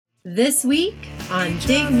This week on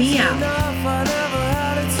Dig Me Out. I never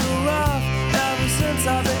had it so rough ever since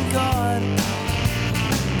I've been gone.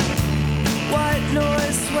 White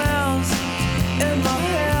noise swells in my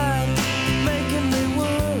head, making me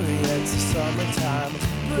worry. It's the summertime.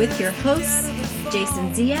 With your hosts,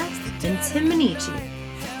 Jason Zias and Tim Minichi.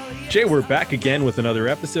 Jay, we're back again with another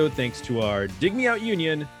episode thanks to our Dig Me Out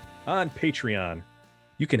Union on Patreon.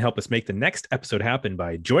 You can help us make the next episode happen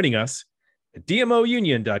by joining us at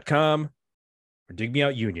dmounion.com or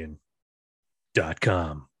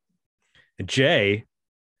digmeoutunion.com. And Jay,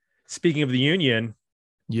 speaking of the union,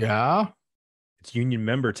 yeah, it's union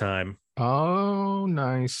member time. Oh,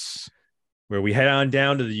 nice. Where we head on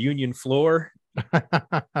down to the union floor,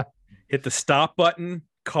 hit the stop button,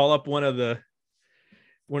 call up one of the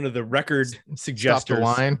record suggesters. Stop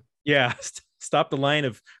the line. Yeah, stop the line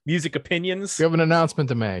of music opinions. We have an announcement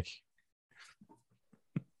to make.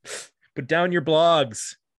 Put down your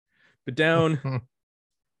blogs. Put down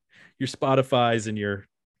your Spotify's and your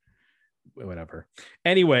whatever.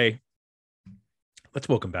 Anyway, let's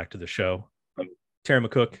welcome back to the show Tara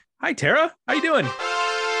McCook. Hi, Tara. How you doing?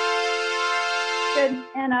 Good.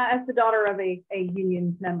 And as the daughter of a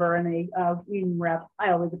union member and a union rep,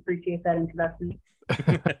 I always appreciate that introduction.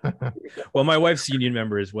 Well, my wife's a union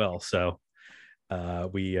member as well. So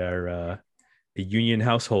we are a union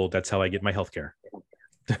household. That's how I get my health care.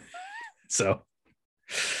 So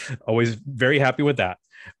always very happy with that.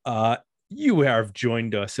 You have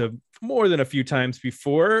joined us more than a few times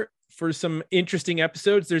before for some interesting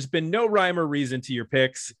episodes. There's been no rhyme or reason to your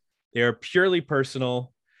picks. They are purely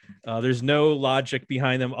personal. There's no logic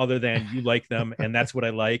behind them other than you like them. And that's what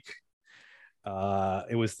I like.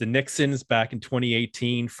 It was the Nixons back in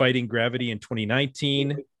 2018, Fighting Gravity in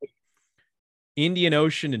 2019, Indian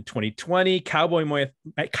Ocean in 2020, Cowboy Mouth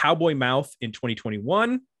in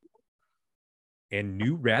 2021, and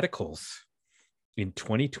New Radicals in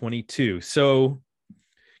 2022. So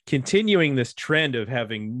continuing this trend of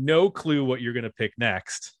having no clue what you're going to pick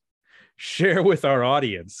next, share with our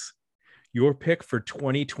audience your pick for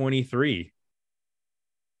 2023.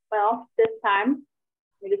 Well, this time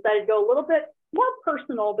we decided to go a little bit more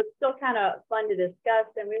personal, but still kind of fun to discuss.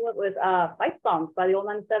 And we went with Fight Songs by the Old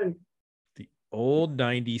 97s. The Old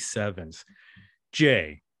 97s.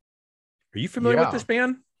 Jay, are you familiar with this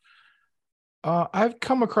band? I've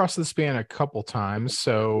come across this band a couple times.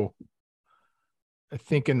 So I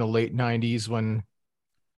think in the late 90s when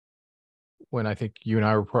I think you and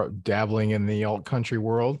I were dabbling in the alt country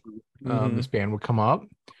world, this band would come up.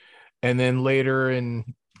 And then later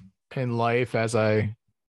in life, as I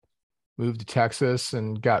moved to Texas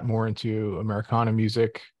and got more into Americana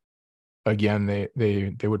music, again,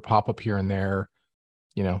 they would pop up here and there,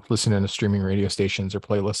 you know, listening to streaming radio stations or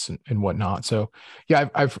playlists and whatnot. So yeah,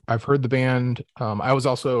 I've heard the band. I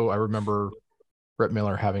remember Brett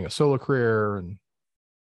Miller having a solo career, and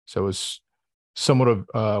so I was somewhat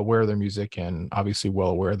aware of their music and obviously well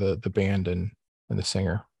aware of the band and the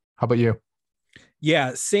singer. How about you?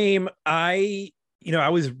 Yeah, same. I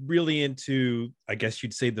was really into, I guess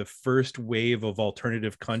you'd say, the first wave of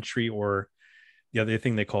alternative country, or the other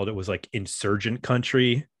thing they called it was like insurgent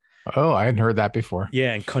country. Oh, I hadn't heard that before.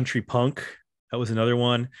 Yeah, and country punk. That was another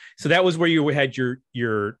one. So that was where you had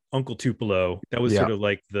your Uncle Tupelo. That was sort of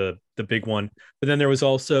like the big one. But then there was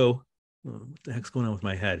also, what the heck's going on with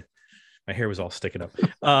my head? My hair was all sticking up.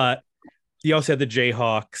 You also had the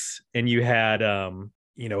Jayhawks, and you had a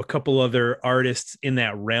couple other artists in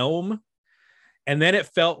that realm. And then it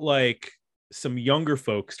felt like some younger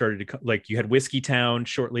folks started to, like, you had Whiskey Town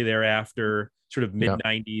shortly thereafter, sort of mid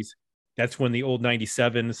 90s. That's when the Old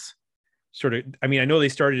 97s sort of, I mean, I know they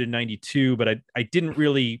started in 92, but I didn't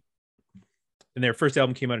really, and their first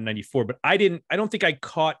album came out in 94, but I don't think I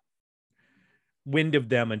caught wind of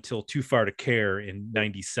them until Too Far to Care in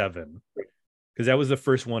 97, because that was the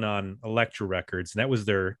first one on Elektra Records. And that was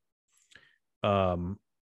their, I want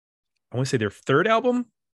to say their third album.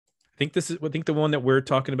 I think the one that we're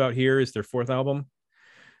talking about here is their fourth album,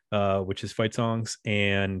 which is Fight Songs.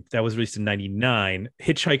 And that was released in 99.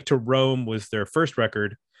 Hitchhike to Rome was their first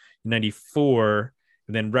record in 94.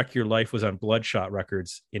 And then Wreck Your Life was on Bloodshot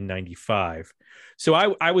Records in 95. So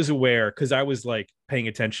I was aware, because I was like paying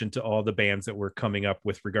attention to all the bands that were coming up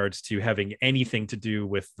with regards to having anything to do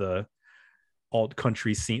with the alt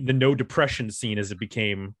country scene, the no depression scene as it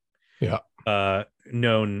became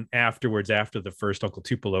known afterwards, after the first Uncle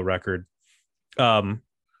Tupelo record.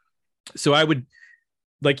 So I would,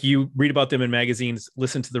 like, you read about them in magazines,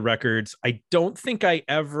 listen to the records. I don't think I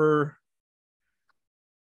ever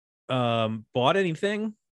bought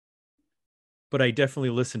anything, but I definitely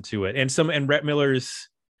listened to it. And Brett Miller's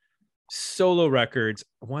solo records.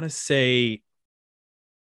 I want to say,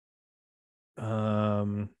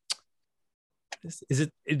 is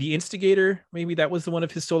it The Instigator? Maybe that was the one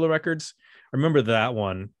of his solo records. I remember that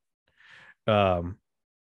one.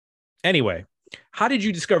 Anyway, how did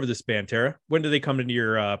you discover this band, Tara? When did they come into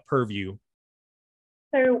your purview?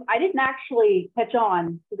 So I didn't actually catch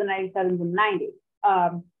on to the 97s and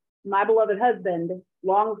 90s. My beloved husband,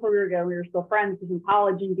 long career ago, we were still friends, was in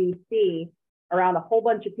college in DC around a whole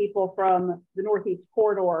bunch of people from the Northeast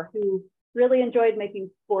corridor who really enjoyed making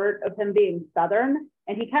sport of him being Southern.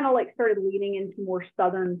 And he kind of like started leaning into more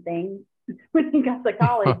Southern things when he got to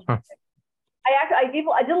college. I did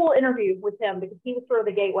a little interview with him because he was sort of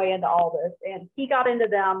the gateway into all this. And he got into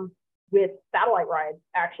them with Satellite Ride,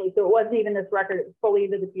 actually. So it wasn't even this record. It was fully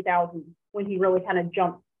into the 2000s when he really kind of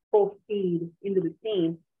jumped full speed into the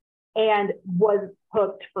scene and was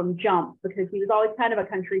hooked from jump because he was always kind of a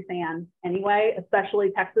country fan anyway,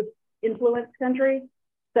 especially Texas influenced country.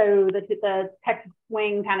 So the Texas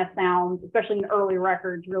swing kind of sounds, especially in early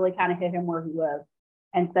records, really kind of hit him where he was.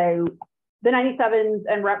 And so the 97s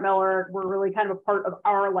and Rhett Miller were really kind of a part of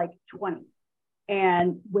our like 20s.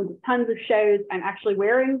 And with tons of shows, I'm actually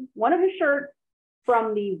wearing one of his shirts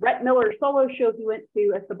from the Rhett Miller solo show he went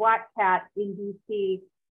to as the Black Cat in DC,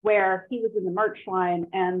 where he was in the merch line,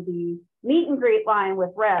 and the meet and greet line with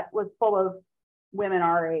Rhett was full of women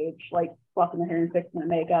our age, like fluffing their hair and fixing their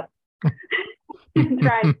makeup.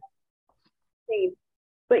 Trying to see.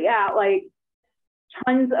 But yeah, like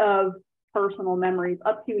tons of personal memories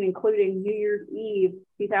up to and including New Year's Eve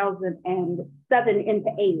 2007 into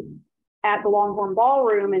 8 at the Longhorn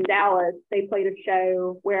Ballroom in Dallas. They played a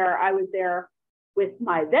show where I was there with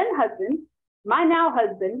my then husband, my now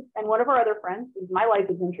husband, and one of our other friends, because my life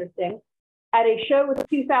is interesting, at a show with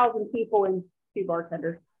 2,000 people and 2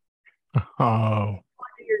 bartenders. Oh.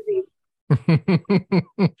 New Year's Eve.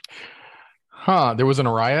 Huh, there wasn't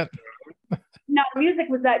a riot? No, music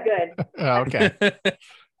was that good. Okay.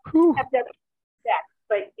 Whew.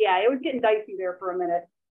 But yeah, it was getting dicey there for a minute.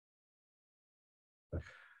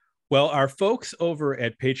 Well, our folks over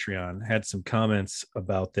at Patreon had some comments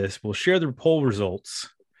about this. We'll share the poll results.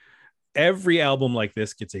 Every album like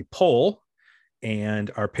this gets a poll,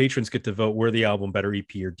 and our patrons get to vote were the album better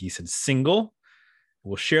EP or decent single.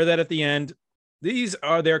 We'll share that at the end. These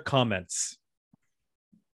are their comments.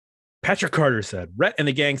 Patrick Carter said, Rhett and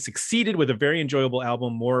the gang succeeded with a very enjoyable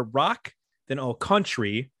album, more rock than all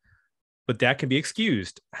country, but that can be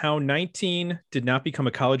excused. How 19 did not become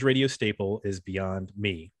a college radio staple is beyond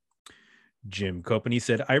me. Jim Copany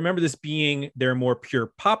said, I remember this being their more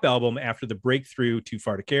pure pop album after the breakthrough Too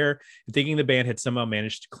Far to Care, and thinking the band had somehow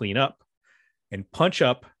managed to clean up and punch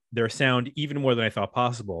up their sound even more than I thought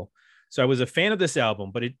possible. So I was a fan of this album,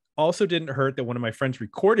 but it also didn't hurt that one of my friends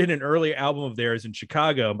recorded an early album of theirs in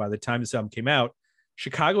Chicago. And by the time this album came out,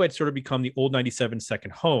 Chicago had sort of become the old 97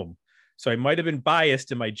 second home. So I might have been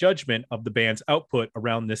biased in my judgment of the band's output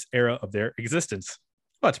around this era of their existence.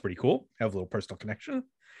 Well, that's pretty cool. Have a little personal connection.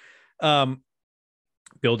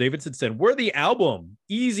 Bill Davidson said, worthy album.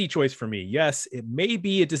 Easy choice for me. Yes, it may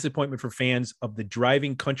be a disappointment for fans of the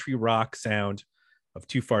driving country rock sound of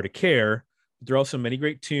Too Far to Care. There are also many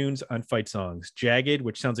great tunes on fight songs. Jagged,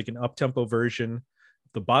 which sounds like an up-tempo version of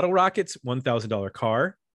the Bottle Rockets' $1,000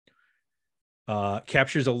 Car.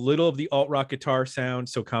 Captures a little of the alt-rock guitar sound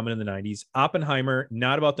so common in the 90s. Oppenheimer,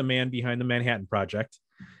 not about the man behind the Manhattan Project.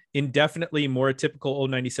 Indefinitely more a typical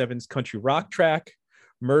old 97's country rock track.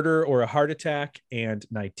 Murder or a Heart Attack, and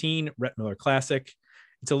 19, Rhett Miller classic.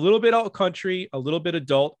 It's a little bit alt country, a little bit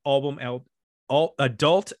adult album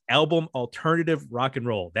alternative rock and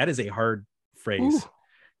roll. That is a hard phrase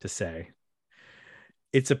to say.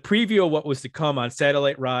 It's a preview of what was to come on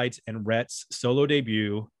Satellite Rides and Rhett's solo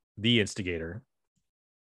debut, The Instigator.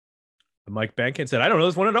 Mike Bankin said, I don't know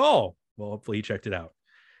this one at all. Well, hopefully he checked it out.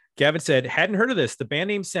 Gavin said, hadn't heard of this. The band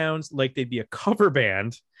name sounds like they'd be a cover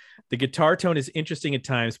band. The guitar tone is interesting at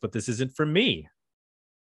times, but this isn't for me.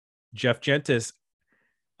 Jeff Gentis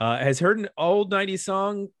has heard an old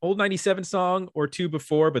 97 song or two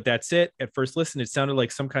before, but that's it. At first listen, it sounded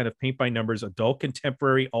like some kind of paint by numbers, adult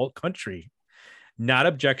contemporary alt country. Not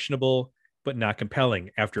objectionable, but not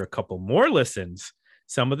compelling. After a couple more listens,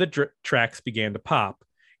 some of the tracks began to pop,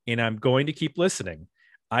 and I'm going to keep listening.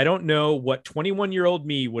 I don't know what 21-year-old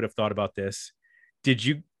me would have thought about this.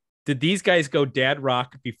 Did these guys go dad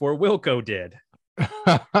rock before Wilco did?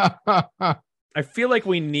 I feel like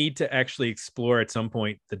we need to actually explore at some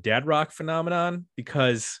point the dad rock phenomenon,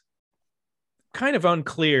 because kind of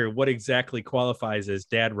unclear what exactly qualifies as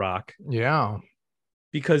dad rock. Yeah.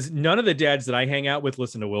 Because none of the dads that I hang out with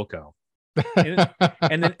listen to Wilco.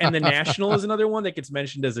 And then the National is another one that gets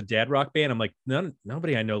mentioned as a dad rock band. I'm like,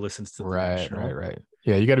 nobody I know listens to the National. Right.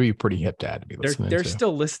 Yeah, you got to be pretty hip dad to be listening. They're to.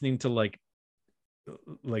 still listening to like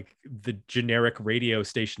the generic radio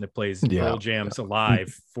station that plays Pearl Jam's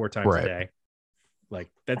Alive 4 times a day. Like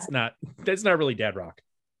that's not really dad rock.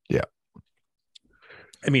 Yeah.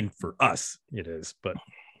 I mean, for us it is, but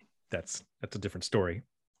that's a different story.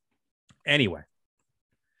 Anyway,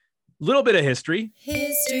 little bit of history.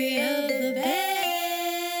 History of the band.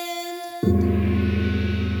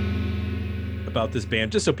 About this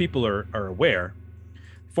band, just so people are aware.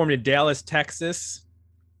 Formed in Dallas, Texas,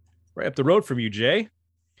 right up the road from you, Jay,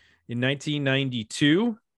 in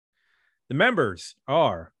 1992. The members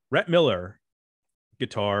are Rhett Miller,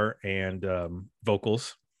 guitar and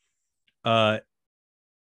vocals,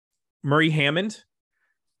 Murray Hammond,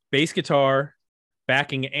 bass guitar,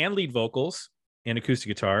 backing and lead vocals, and acoustic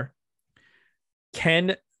guitar,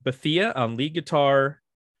 Ken Bethia on lead guitar,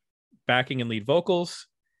 backing and lead vocals,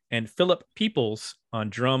 and Philip Peoples on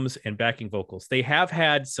drums and backing vocals. They have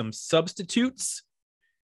had some substitutes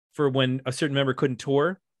for when a certain member couldn't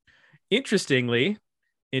tour. Interestingly,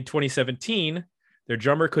 in 2017, their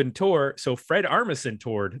drummer couldn't tour, so Fred Armisen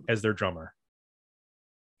toured as their drummer.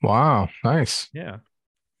 Wow, nice. Yeah.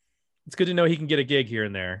 It's good to know he can get a gig here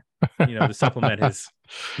and there, to supplement his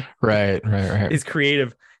right.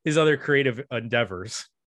 his other creative endeavors.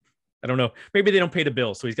 I don't know. Maybe they don't pay the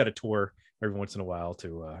bill, so he's got to tour every once in a while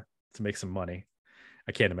to make some money.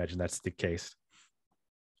 I can't imagine that's the case.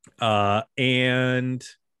 And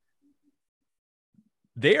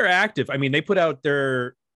they are active. I mean, they put out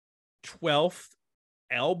their 12th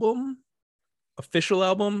official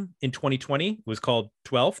album in 2020. It was called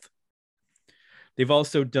 12th. They've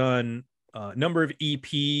also done a number of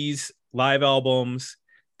EPs, live albums.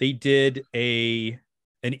 They did an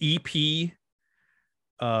EP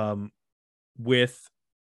with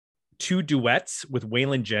 2 duets with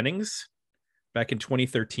Waylon Jennings back in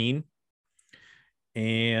 2013.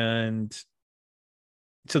 And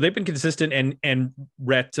so they've been consistent, and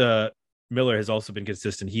Rhett Miller has also been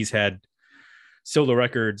consistent. He's had solo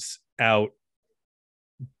records out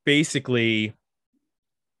basically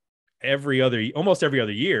almost every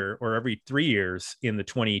other year or every 3 years in the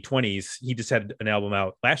 2020s. He just had an album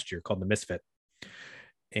out last year called The Misfit.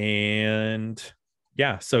 And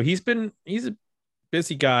yeah, so he's a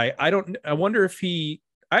busy guy. I wonder if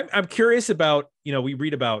I'm curious about, we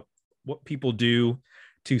read about what people do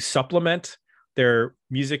to supplement their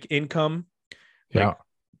music income. Like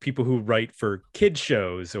people who write for kids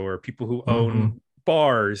shows or people who own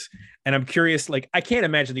bars. And I'm curious, like, I can't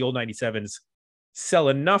imagine the old 97s sell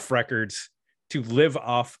enough records to live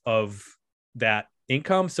off of that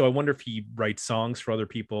income. So I wonder if he writes songs for other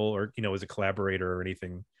people or, is a collaborator or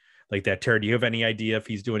anything like that. Tara, do you have any idea if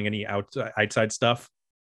he's doing any outside stuff?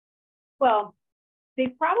 Well, they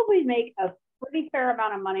probably make a pretty fair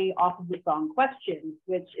amount of money off of the song Questions,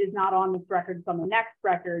 which is not on this record, it's on the next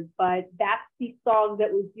record, but that's the song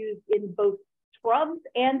that was used in both Scrubs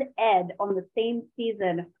and Ed on the same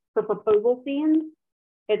season for proposal scenes.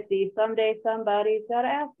 It's the Someday Somebody's Gotta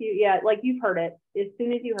Ask You. Yeah, like you've heard it. As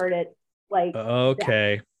soon as you heard it, like.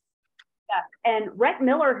 Okay. Yeah. And Rhett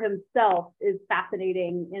Miller himself is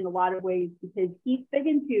fascinating in a lot of ways because he's big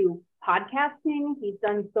into podcasting. He's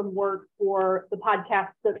done some work for the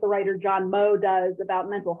podcast that the writer John Moe does about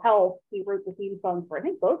mental health. He wrote the theme songs for, I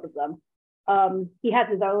think, both of them. He has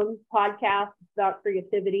his own podcast about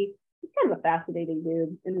creativity. He's kind of a fascinating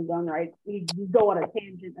dude in his own right. You go on a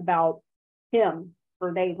tangent about him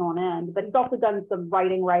for days on end, but he's also done some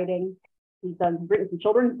writing. He's written some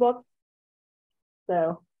children's books.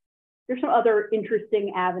 So there's some other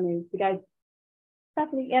interesting avenues. The guy's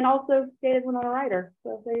fascinating, and also stated when on a writer.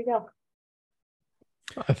 So there you go.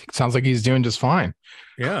 I think it sounds like he's doing just fine.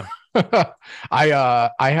 Yeah. I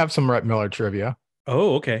have some Rhett Miller trivia.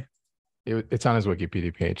 Oh, okay. It's on his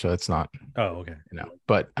Wikipedia page, so it's not. Oh, okay.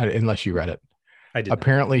 But unless you read it, I did.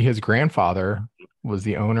 Apparently, his grandfather was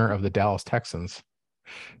the owner of the Dallas Texans.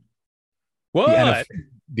 What?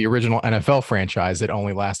 The original NFL franchise that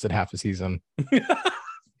only lasted half a season.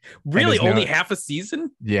 Really, only half a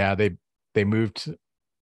season? Yeah, they moved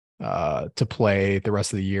to play the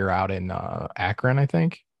rest of the year out in Akron, I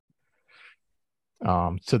think.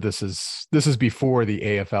 So this is before the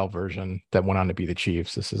AFL version that went on to be the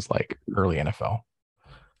Chiefs. This is like early NFL.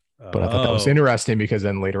 But I thought that was interesting because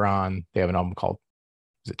then later on they have an album called,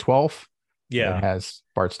 is it 12? Yeah. It has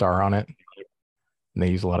Bart Starr on it. And they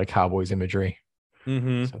use a lot of Cowboys imagery.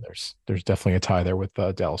 Mm-hmm. So there's definitely a tie there with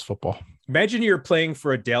Dallas football. Imagine you're playing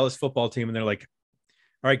for a Dallas football team and they're like,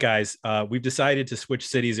 All right, guys, we've decided to switch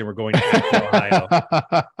cities and we're going to Ohio.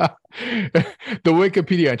 The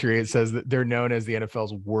Wikipedia entry, it says that they're known as the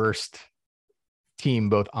NFL's worst team,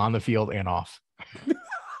 both on the field and off.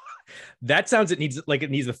 That sounds it needs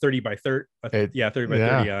a 30 by 30. 30 by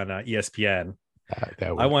 30 on ESPN.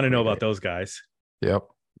 I want to know about those guys. Yep.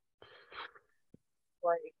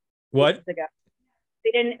 What? They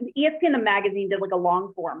didn't. ESPN the magazine did like a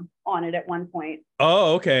long form on it at one point.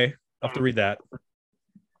 Oh, okay. I'll have to read that.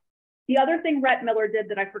 The other thing Rhett Miller did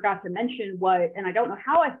that I forgot to mention was, and I don't know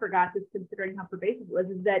how I forgot this considering how pervasive it was,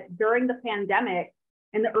 is that during the pandemic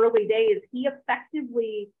in the early days, he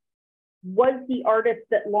effectively was the artist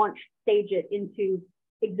that launched Stage It into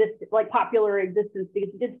popular existence, because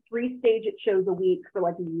he did 3 Stage It shows a week for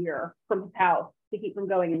like a year from his house to keep from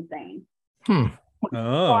going insane. Oh.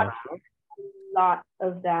 A lot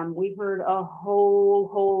of them. We heard a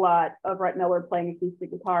whole lot of Rhett Miller playing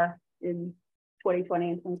acoustic guitar in 2020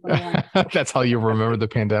 and 2021. That's how you remember the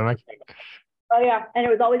pandemic? Oh yeah, and it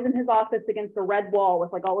was always in his office against a red wall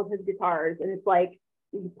with like all of his guitars, and it's like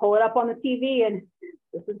you pull it up on the TV and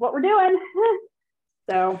this is what we're doing.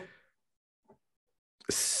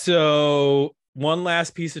 So one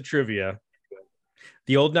last piece of trivia.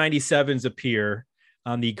 The old 97s appear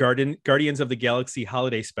on the Guardians of the Galaxy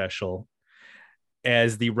holiday special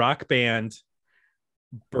as the rock band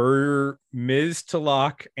Miz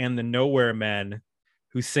Talak and the Nowhere Men,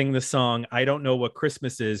 who sing the song "I Don't Know What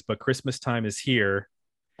Christmas Is, But Christmas Time Is Here."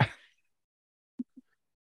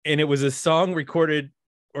 And it was a song recorded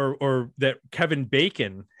or that Kevin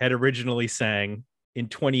Bacon had originally sang in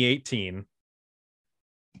 2018.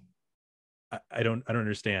 I don't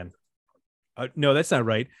understand. No, that's not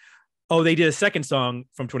right. Oh, they did a second song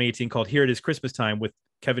from 2018 called "Here It Is Christmas Time" with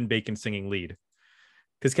Kevin Bacon singing lead,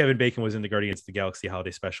 because Kevin Bacon was in the Guardians of the Galaxy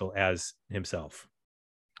holiday special as himself,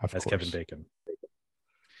 as Kevin Bacon.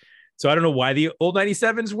 So I don't know why the old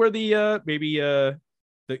 97s were the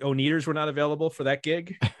Oneaters were not available for that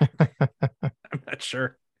gig. I'm not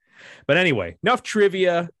sure. But anyway, enough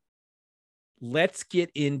trivia. Let's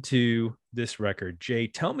get into this record. Jay,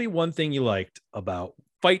 tell me one thing you liked about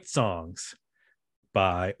Fight Songs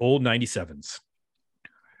by old 97s.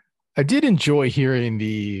 I did enjoy hearing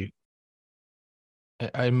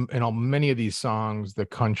many of these songs, the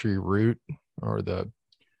country root or the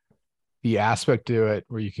aspect to it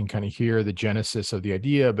where you can kind of hear the genesis of the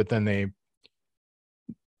idea, but then they,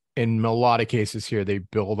 in a lot of cases here, they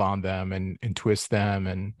build on them and twist them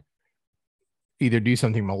and either do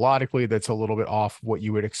something melodically that's a little bit off what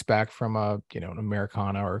you would expect from an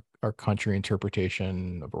Americana or country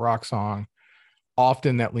interpretation of a rock song.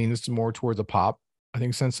 Often that leans more towards a pop, I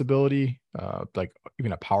think, sensibility, like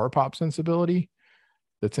even a power pop sensibility.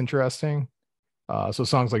 That's interesting. So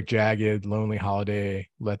songs like Jagged, Lonely Holiday,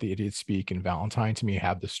 Let the Idiot Speak, and Valentine to me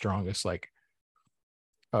have the strongest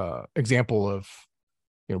example of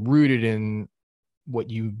rooted in what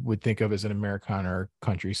you would think of as an Americana or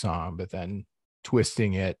country song, but then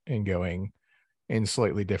twisting it and going in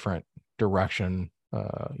slightly different direction,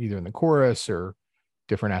 either in the chorus or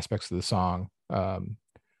different aspects of the song,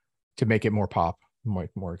 to make it more pop,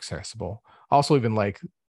 more accessible. Also, even like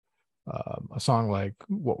a song like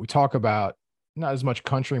What We Talk About, not as much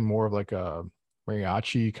country, more of like a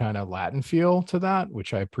mariachi kind of Latin feel to that,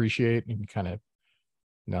 which I appreciate, and kind of,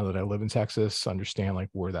 now that I live in Texas, understand like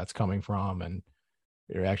where that's coming from. And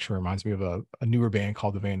it actually reminds me of a newer band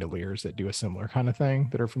called the Vandaliers that do a similar kind of thing,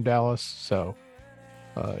 that are from Dallas. So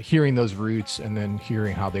hearing those roots and then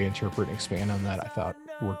hearing how they interpret and expand on that, I thought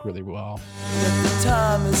worked really well. If the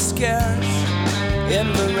time is scarce in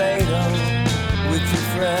Laredo with your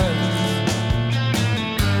friends,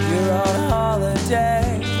 you're on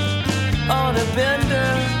holiday on a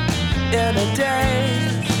bender in a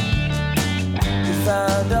daze. You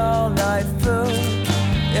found all night food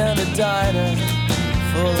in a diner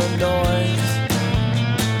full of noise,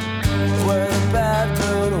 where the bad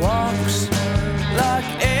mood walks like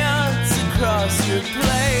ants across your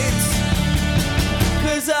plates.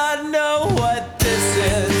 'Cause I know what this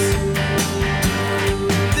is.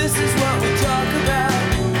 This is what we talk about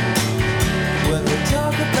when we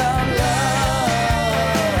talk about love.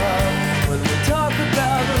 When we talk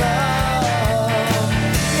about love.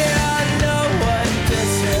 Yeah, I know what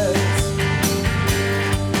this is.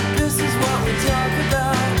 This is what we talk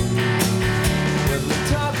about when we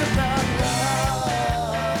talk about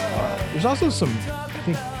love. There's also some, I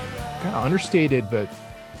think, kind of understated but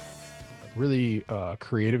really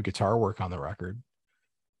creative guitar work on the record.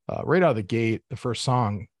 Right out of the gate, the first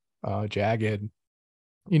song, Jagged,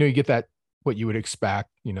 you get that, what you would expect,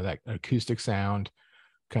 that acoustic sound,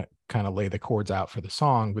 kind of lay the chords out for the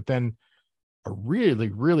song. But then a really,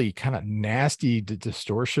 really kind of nasty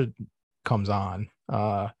distortion comes on.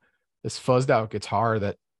 This fuzzed out guitar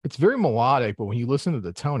that it's very melodic, but when you listen to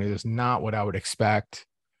the tone, it is not what I would expect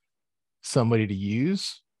somebody to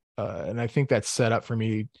use. And I think that's set up for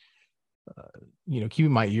me,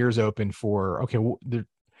 keeping my ears open for, okay,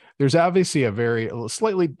 there's obviously a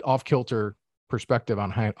slightly off kilter perspective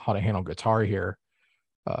on how to handle guitar here,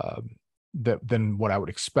 than what I would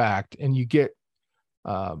expect. And you get,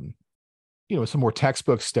 some more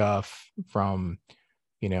textbook stuff from,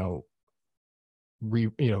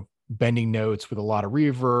 bending notes with a lot of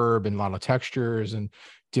reverb and a lot of textures and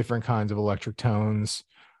different kinds of electric tones.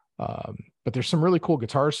 But there's some really cool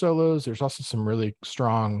guitar solos. There's also some really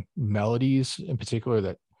strong melodies, in particular,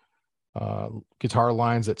 that guitar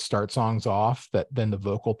lines that start songs off that then the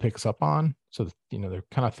vocal picks up on. So, they're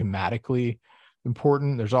kind of thematically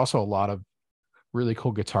important. There's also a lot of really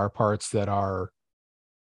cool guitar parts that are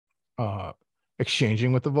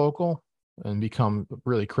exchanging with the vocal and become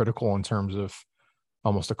really critical in terms of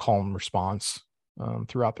almost a call and response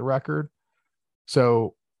throughout the record.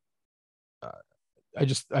 So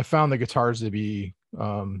I found the guitars to be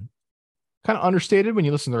kind of understated. When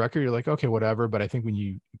you listen to the record, you're like, okay, whatever. But I think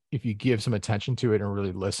if you give some attention to it and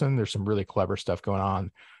really listen, there's some really clever stuff going on.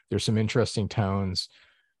 There's some interesting tones.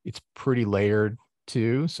 It's pretty layered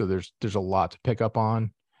too. So there's a lot to pick up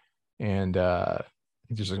on. And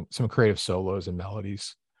there's some creative solos and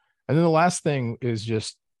melodies. And then the last thing is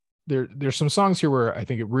just there's some songs here where I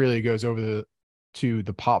think it really goes over to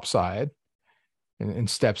the pop side and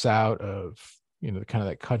steps out of, kind of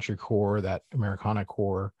that country core, that Americana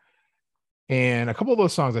core. And a couple of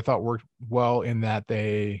those songs I thought worked well in that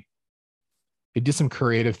they did some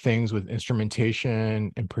creative things with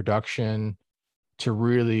instrumentation and production to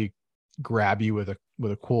really grab you with a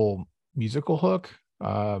cool musical hook,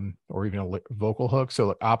 or even a vocal hook. So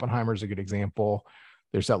like Oppenheimer is a good example.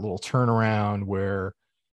 There's that little turnaround where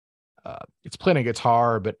it's playing a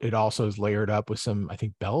guitar, but it also is layered up with some, I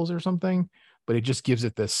think, bells or something, but it just gives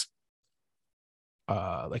it this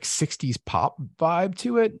like 60s pop vibe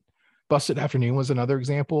to it. Busted Afternoon was another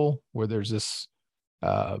example where there's this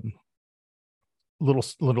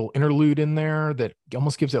little interlude in there that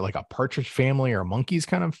almost gives it like a Partridge Family or Monkees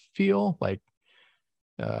kind of feel. Like,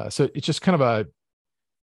 so it's just kind of I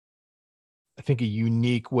think a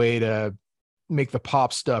unique way to make the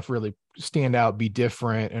pop stuff really stand out, be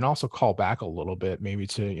different, and also call back a little bit, maybe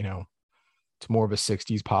to, to more of a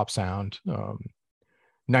 60s pop sound.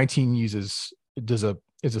 19 is a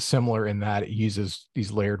similar in that it uses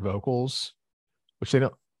these layered vocals, which they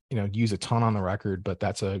don't, use a ton on the record, but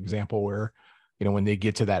that's an example where, when they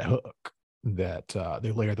get to that hook, that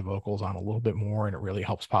they layer the vocals on a little bit more and it really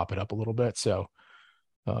helps pop it up a little bit. So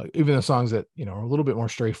even the songs that, are a little bit more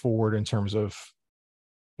straightforward in terms of,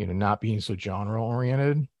 not being so genre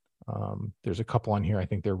oriented, there's a couple on here. I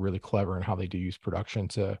think they're really clever in how they do use production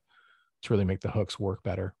to really make the hooks work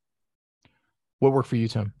better. What worked for you,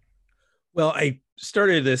 Tim? Well, I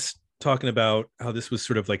started this talking about how this was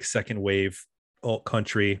sort of like second wave alt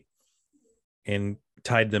country and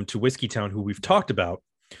tied them to Whiskeytown, who we've talked about.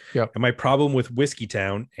 Yeah. And my problem with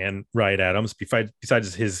Whiskeytown and Ryan Adams,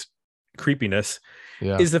 besides his creepiness,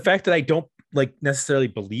 is the fact that I don't necessarily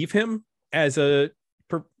believe him I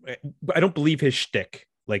don't believe his shtick.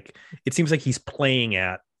 Like, it seems like he's playing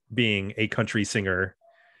at being a country singer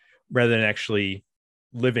rather than actually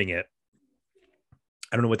living it.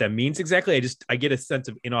 I don't know what that means exactly. I get a sense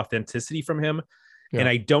of inauthenticity from him. Yeah. And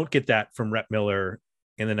I don't get that from Rhett Miller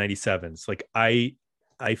in the 97s. Like, I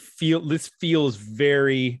feel this feels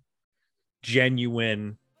very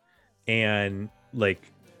genuine. And like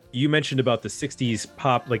you mentioned about the 60s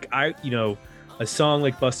pop, like a song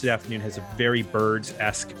like Busted Afternoon has a very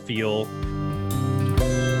Byrds-esque feel.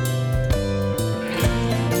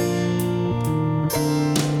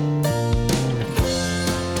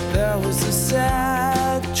 There was a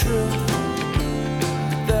sad truth.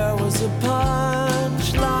 There was a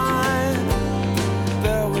punchline.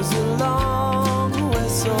 There was a long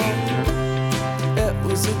whistle. It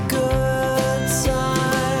was a good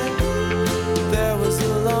sign. There was a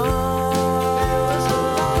long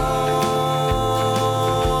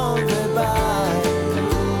goodbye.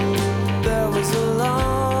 There was a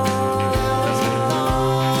long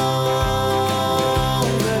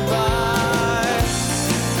goodbye.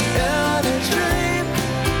 In a dream,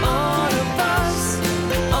 on a bus,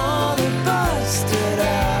 on a busted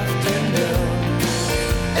afternoon.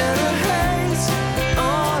 In a haze,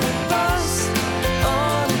 on a bus,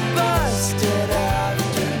 on a busted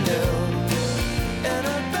afternoon. In a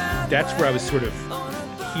bad That's where I was sort of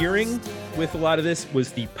hearing with a lot of this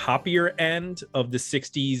was the poppier end of the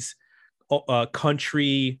 60s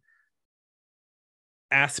country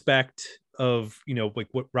aspect of, you know, like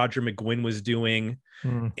what Roger McGuinn was doing.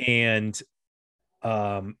 And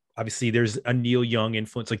obviously there's a Neil Young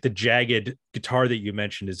influence. Like the jagged guitar that you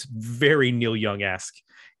mentioned is very Neil Young-esque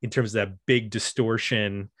in terms of that big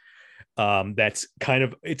distortion. That's kind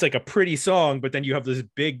of, it's like a pretty song, but then you have this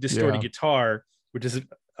big distorted guitar, which is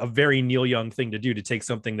a very Neil Young thing to do, to take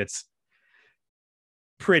something that's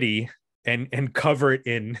pretty and cover it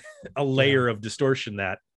in a layer of distortion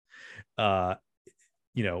that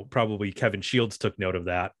you know, probably Kevin Shields took note of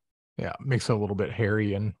that. Yeah, makes it a little bit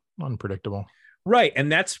hairy and unpredictable. Right.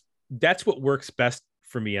 And that's what works best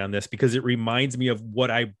for me on this, because it reminds me of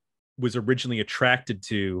what I was originally attracted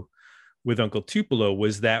to with Uncle Tupelo,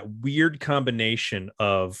 was that weird combination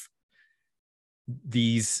of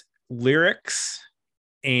these lyrics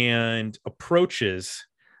and approaches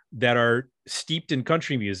that are steeped in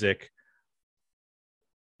country music,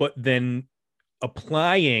 but then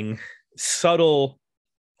applying subtle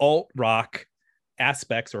alt rock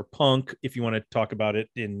aspects, or punk, if you want to talk about it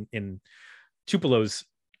in Tupelo's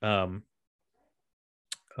sound.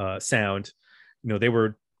 You know, they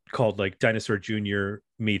were called like Dinosaur Jr.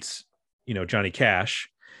 meets, you know, Johnny Cash,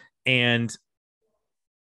 and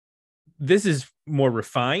this is more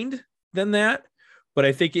refined than that, but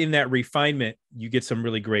I think in that refinement you get some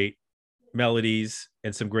really great melodies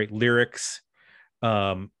and some great lyrics.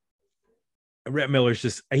 Rhett Miller's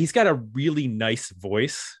just, he's got a really nice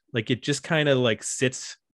voice. Like it just kind of like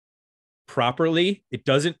sits properly. It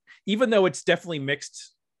doesn't, even though it's definitely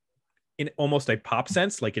mixed in almost a pop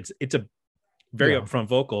sense, like it's a very upfront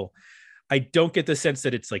vocal, I don't get the sense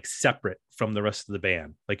that it's like separate from the rest of the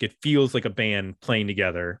band. Like it feels like a band playing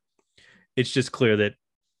together. It's just clear that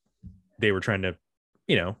they were trying to,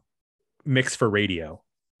 you know, mix for radio,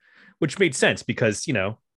 which made sense because, you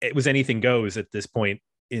know, it was anything goes at this point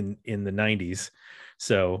in the 90s.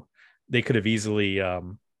 So they could have easily,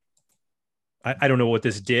 I don't know what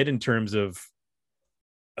this did in terms of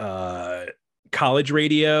college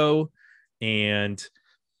radio, and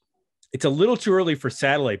it's a little too early for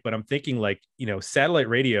satellite, but I'm thinking like, you know, satellite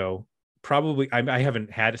radio probably, I haven't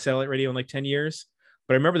had a satellite radio in like 10 years,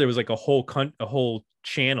 but I remember there was like a whole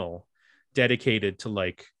channel dedicated to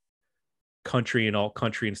like country and alt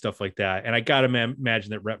country and stuff like that. And I got to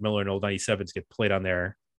imagine that Rhett Miller and Old 97s get played on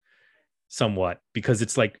there somewhat, because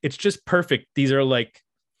it's like, it's just perfect. These are like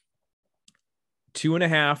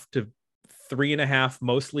 2.5 to 3.5,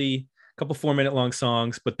 mostly a couple 4-minute long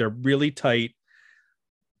songs, but they're really tight.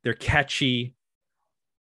 They're catchy.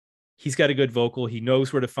 He's got a good vocal. He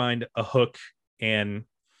knows where to find a hook. And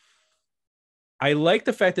I like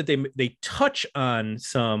the fact that they touch on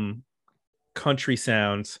some country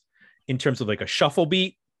sounds in terms of like a shuffle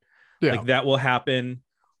beat. Like that will happen.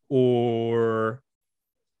 Or,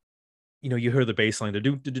 you know, you hear the bass line,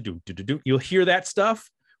 you'll hear that stuff,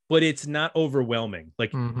 but it's not overwhelming.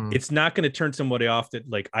 Like it's not going to turn somebody off that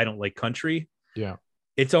like, I don't like country. Yeah.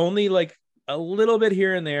 It's only like a little bit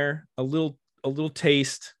here and there, a little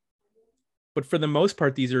taste, but for the most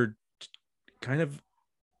part, these are kind of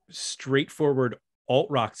straightforward alt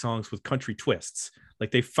rock songs with country twists.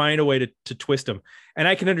 Like they find a way to twist them. And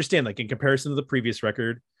I can understand, like in comparison to the previous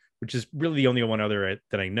record, which is really the only one other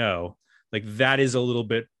that I know, like that is a little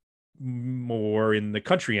bit more in the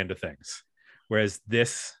country end of things. Whereas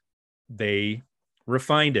this, they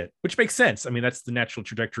refined it, which makes sense. I mean, that's the natural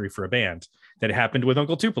trajectory for a band. That happened with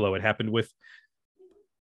Uncle Tupelo. It happened with,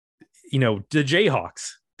 you know, the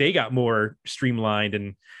Jayhawks. They got more streamlined,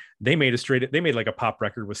 and they made like a pop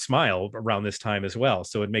record with Smile around this time as well.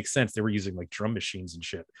 So it makes sense. They were using like drum machines and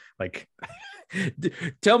shit. Like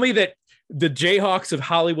tell me that the Jayhawks of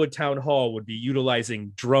Hollywood Town Hall would be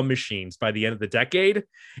utilizing drum machines by the end of the decade.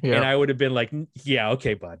 Yeah. And I would have been like, yeah,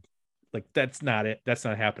 okay, bud. Like that's not it. That's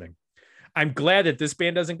not happening. I'm glad that this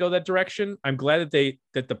band doesn't go that direction. I'm glad that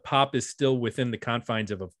the pop is still within the confines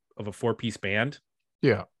of a 4-piece band.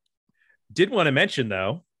 Yeah. Did want to mention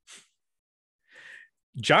though,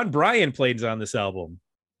 John Bryan plays on this album.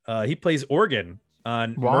 He plays organ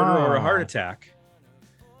on Murder or a Heart Attack,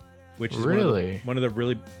 which is really one of the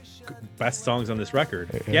really best songs on this record.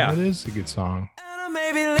 Yeah, it is a good song. And I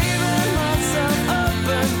may be leaving myself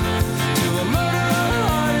open to a murder or a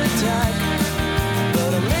heart attack,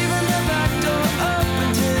 but I'm leaving the back door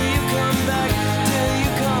open till you come back,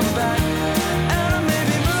 and I may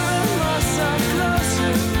be moving myself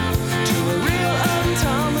closer to a real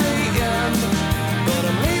untimely end, but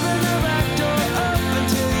I'm leaving the back door open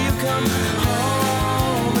till you come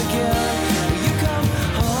home again. You come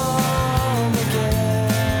home again.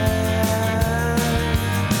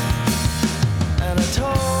 And I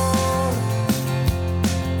told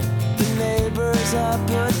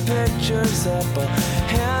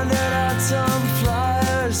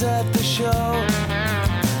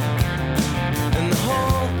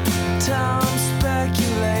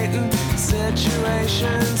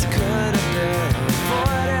situations could have been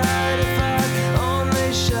avoided if I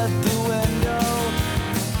only shut the window.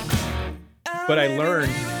 But I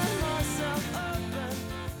learned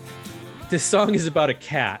this song is about a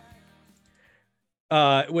cat,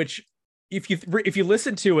 which if you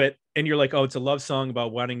listen to it and you're like, oh, it's a love song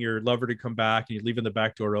about wanting your lover to come back and you're leaving the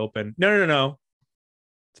back door open. No.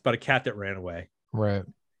 It's about a cat that ran away. Right.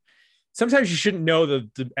 Sometimes you shouldn't know the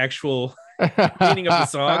actual meaning of the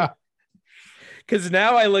song. Because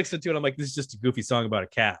now I listen to it, I'm like, this is just a goofy song about a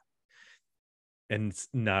cat. And it's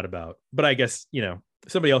not about, but I guess,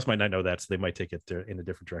 somebody else might not know that, so they might take it in a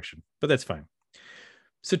different direction, but that's fine.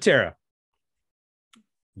 So Tara,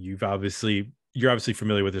 you're obviously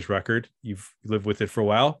familiar with this record. You've lived with it for a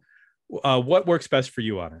while. What works best for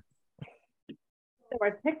you on it? So I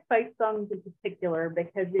picked Fight Songs in particular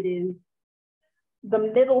because it is the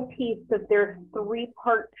middle piece of their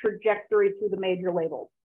 3-part trajectory through the major labels,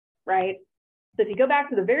 right? So if you go back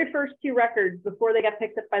to the very first 2 records before they got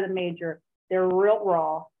picked up by the major, they're real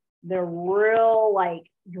raw. They're real like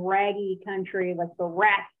draggy country, like the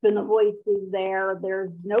rasp in the voice is there.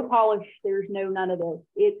 There's no polish. There's none of this.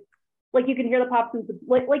 It's like you can hear the pops and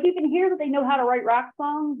like you can hear that they know how to write rock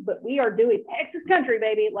songs, but we are doing Texas country,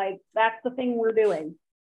 baby. Like that's the thing we're doing.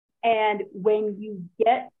 And when you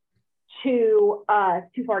get to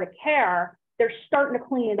Too Far to Care, they're starting to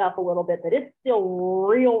clean it up a little bit, but it's still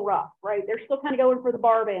real rough, right? They're still kind of going for the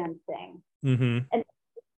bar band thing. Mm-hmm. And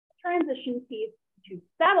the transition piece to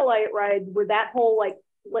Satellite Ride, where that whole like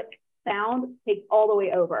slick sound takes all the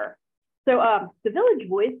way over. So the Village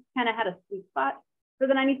Voice kind of had a sweet spot for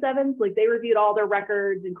the 97s. Like they reviewed all their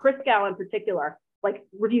records, and Chris Gow in particular, like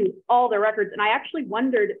reviewed all their records. And I actually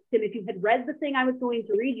wondered, Tim, if you had read the thing I was going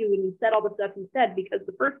to read you and you said all the stuff you said, because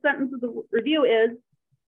the first sentence of the review is,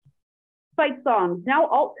 Fight Songs, now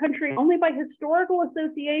alt country only by historical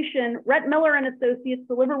association. Rhett Miller and Associates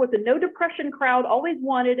deliver what the no depression crowd always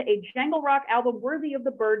wanted, a jangle rock album worthy of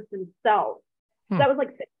the Byrds themselves. That was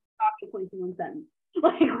like 21 cents,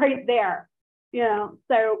 like right there,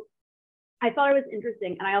 So I thought it was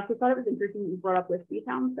interesting. And I also thought it was interesting that you brought up Whiskey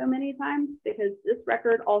Town so many times, because this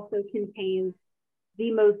record also contains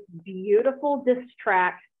the most beautiful diss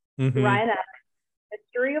track, Ryan X,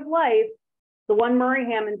 History of Life, the one Murray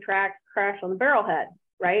Hammond track, Crash on the Barrelhead,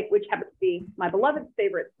 right? Which happens to be my beloved's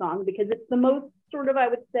favorite song because it's the most sort of, I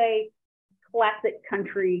would say, classic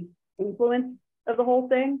country influence of the whole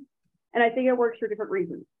thing. And I think it works for different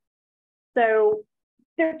reasons. So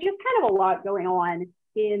there's just kind of a lot going on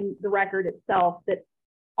in the record itself that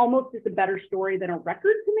almost is a better story than a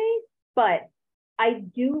record to me. But I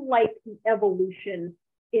do like the evolution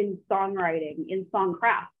in songwriting, in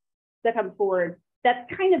songcraft that comes forward.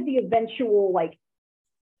 That's kind of the eventual, like,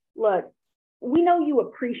 look, we know you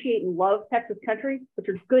appreciate and love Texas country, but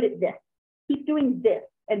you're good at this. Keep doing this.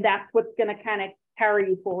 And that's what's going to kind of carry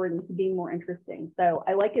you forward into being more interesting. So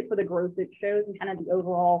I like it for the growth it shows and kind of the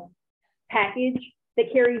overall package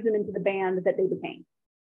that carries them into the band that they became,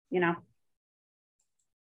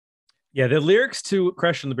 Yeah, the lyrics to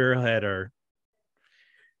Crash on the Barrelhead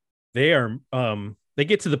they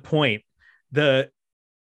get to the point. There's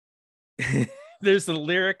the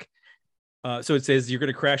lyric. So it says, you're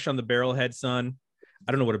going to crash on the barrelhead, son.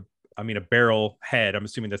 I don't know what a barrel head. I'm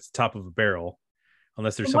assuming that's the top of a barrel,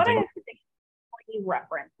 unless there's something. What I think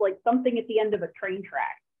reference, like something at the end of a train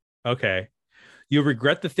track. Okay. You'll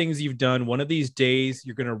regret the things you've done. One of these days,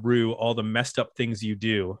 you're going to rue all the messed up things you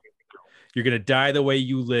do. You're going to die the way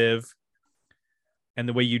you live. And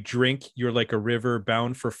the way you drink, you're like a river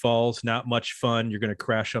bound for falls. Not much fun. You're going to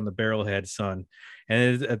crash on the barrelhead, son.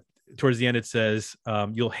 And towards the end, it says,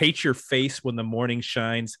 you'll hate your face when the morning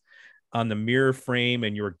shines on the mirror frame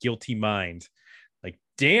and your guilty mind. Like,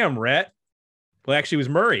 damn, Rhett. Well, actually, it was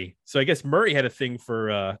Murray. So I guess Murray had a thing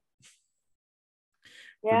for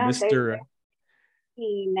Mr.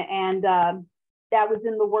 And that was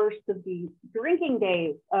in the worst of the drinking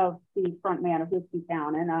days of the front man of Whiskey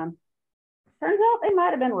Town. And turns out they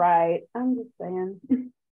might have been right. I'm just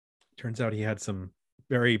saying. Turns out he had some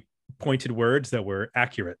very pointed words that were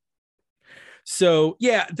accurate. So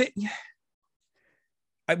yeah,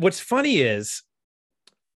 what's funny is,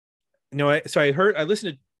 I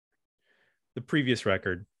listened to the previous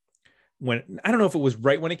record when, I don't know if it was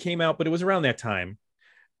right when it came out, but it was around that time.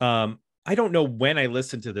 I don't know when I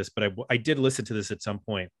listened to this, but I did listen to this at some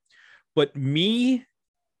point. But me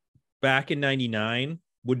back in 99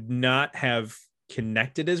 would not have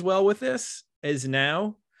connected as well with this as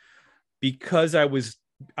now, because I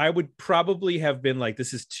would probably have been like,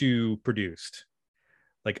 this is too produced.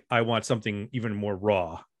 Like, I want something even more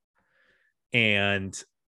raw. And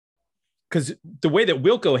because the way that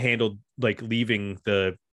Wilco handled like leaving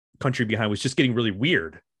the country behind was just getting really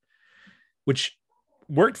weird, which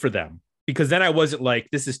worked for them, because then I wasn't like,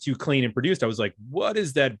 this is too clean and produced. I was like, what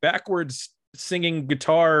is that backwards singing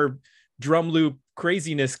guitar drum loop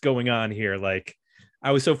craziness going on here? Like,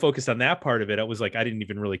 I was so focused on that part of it. I was like, I didn't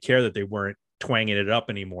even really care that they weren't twanging it up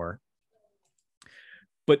anymore.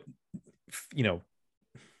 But, you know,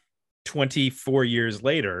 24 years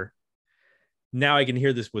later, now I can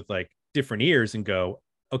hear this with like different ears and go,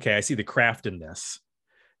 okay, I see the craft in this.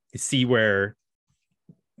 I see where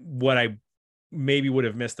what I maybe would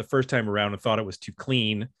have missed the first time around and thought it was too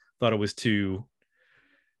clean, thought it was too,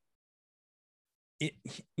 you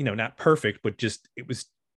know, not perfect, but just, it was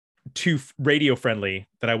too radio friendly,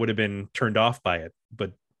 that I would have been turned off by it,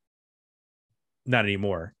 but not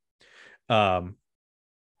anymore.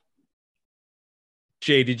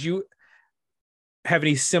 Jay, did you have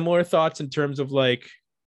any similar thoughts in terms of like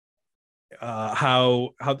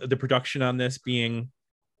how the production on this being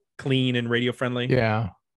clean and radio friendly? Yeah,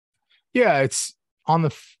 it's on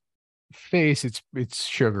the face, it's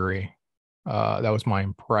sugary. That was my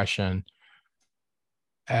impression.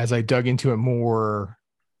 As I dug into it more,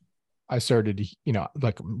 I started to, you know,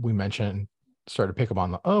 like we mentioned, started to pick up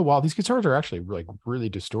on the, oh wow, these guitars are actually like really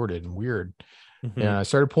distorted and weird. And I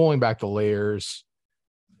started pulling back the layers,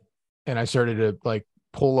 and I started to like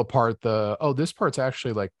pull apart this part's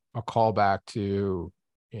actually like a callback to,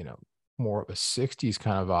 you know, more of a 60s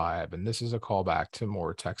kind of vibe, and this is a callback to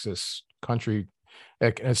more Texas country.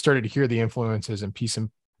 And I started to hear the influences and piece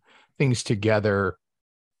some things together,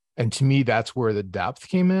 and to me that's where the depth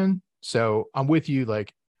came in. So I'm with you,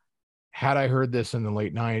 like, had I heard this in the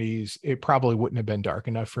late 90s, it probably wouldn't have been dark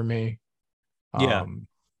enough for me. Yeah.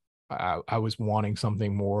 I was wanting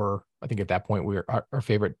something more. I think at that point our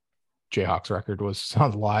favorite Jayhawks record was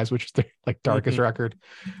Sound of Lies, which is the like darkest record.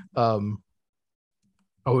 I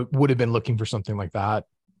would have been looking for something like that.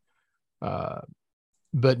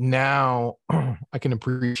 But now I can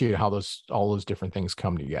appreciate how all those different things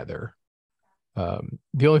come together.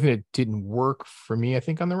 The only thing that didn't work for me, I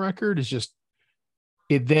think, on the record is just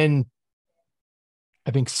it then,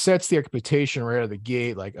 I think, sets the expectation right out of the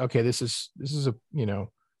gate. Like, okay, this is a, you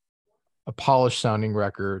know, a polished sounding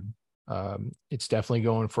record. It's definitely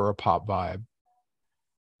going for a pop vibe.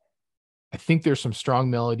 I think there's some strong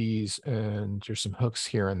melodies and there's some hooks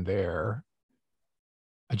here and there.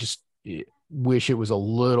 I just wish it was a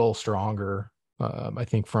little stronger. I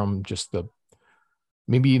think from just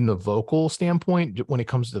maybe even the vocal standpoint, when it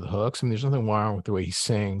comes to the hooks. I mean, there's nothing wrong with the way he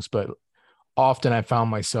sings, but often I found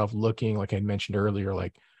myself looking, like I mentioned earlier,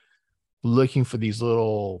 like looking for these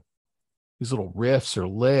little riffs or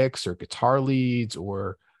licks or guitar leads,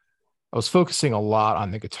 or I was focusing a lot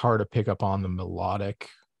on the guitar to pick up on the melodic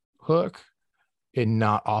hook and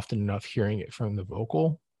not often enough hearing it from the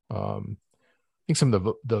vocal. I think some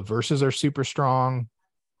of the verses are super strong.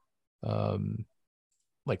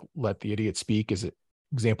 Like Let the Idiot Speak is an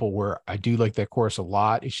example where I do like that chorus a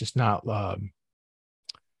lot. It's just not,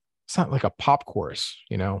 it's not like a pop chorus,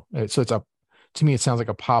 you know? So to me, it sounds like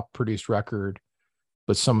a pop produced record,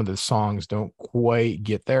 but some of the songs don't quite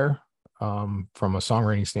get there from a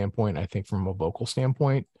songwriting standpoint. I think from a vocal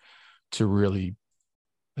standpoint, to really,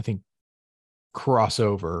 I think, cross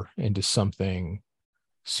over into something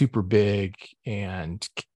super big and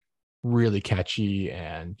really catchy,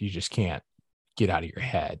 and you just can't get out of your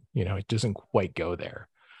head. You know, it doesn't quite go there,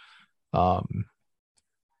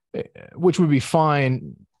 which would be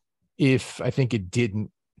fine if I think it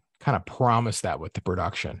didn't kind of promise that with the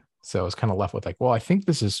production. So I was kind of left with like, well, I think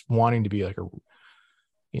this is wanting to be like a,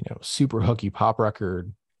 you know, super hooky pop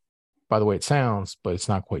record by the way it sounds, but it's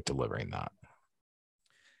not quite delivering that.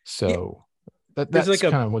 So that's like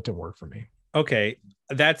kind of what didn't work for me. Okay.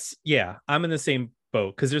 I'm in the same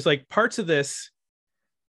boat, because there's like parts of this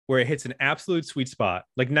where it hits an absolute sweet spot.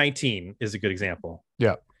 Like 19 is a good example.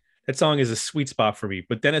 Yeah. That song is a sweet spot for me.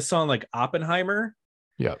 But then a song like Oppenheimer.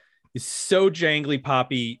 Yeah. Is so jangly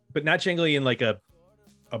poppy, but not jangly in like a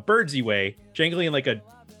birdsy way, jangly in like a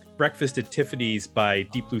Breakfast at Tiffany's by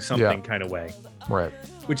Deep Blue Something kind of way. Right.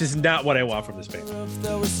 Which is not what I want from this band.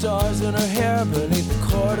 There were stars in her hair beneath the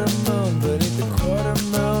quarter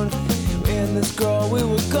moon. Me and this girl, we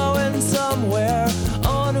were going somewhere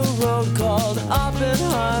on a road called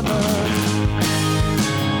Oppenheimer.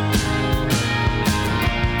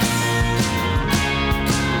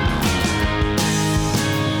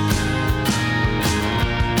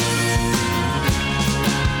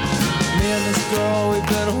 Girl, we've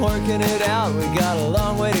been working it out. We got a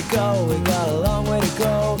long way to go.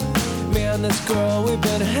 Me and this girl, we've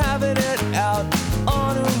been having it out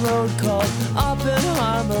on a road called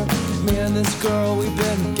Oppenheimer. Me and this girl, we've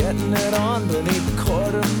been getting it on beneath the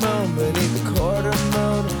quarter moon, beneath the quarter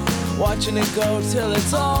moon. Watching it go till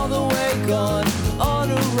it's all the way gone on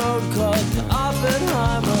a road called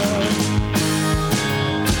Oppenheimer.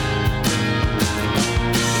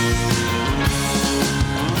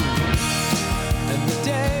 And the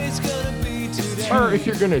day's gonna be today. Or if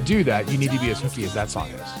you're going to do that, you need to be as hooky as that song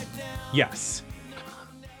is. Yes.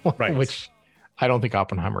 Right. Which I don't think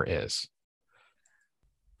Oppenheimer is.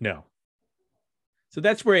 No. So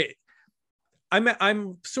that's where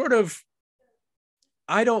I'm sort of,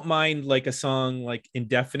 I don't mind like a song like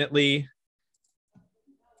Indefinitely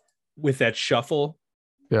with that shuffle.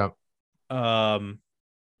 Yeah. I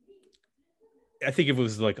think if it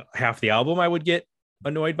was like half the album, I would get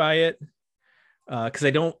annoyed by it. Because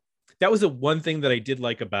that was the one thing that I did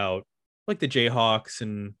like about like the Jayhawks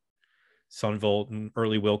and Son Volt and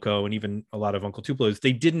early Wilco and even a lot of Uncle Tupelo's.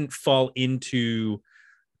 They didn't fall into,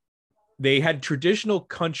 they had traditional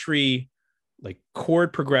country like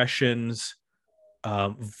chord progressions,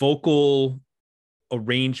 vocal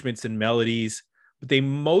arrangements and melodies, but they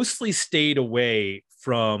mostly stayed away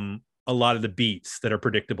from a lot of the beats that are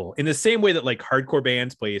predictable in the same way that like hardcore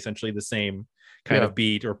bands play essentially the same kind of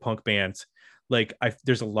beat, or punk bands. Like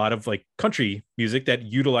there's a lot of like country music that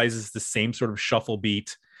utilizes the same sort of shuffle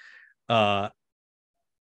beat. I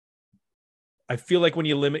feel like when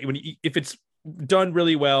you limit, if it's done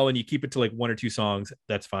really well and you keep it to like one or two songs,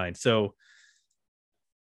 that's fine. So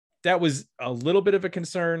that was a little bit of a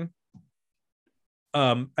concern.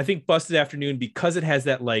 I think Busted Afternoon, because it has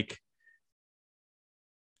that like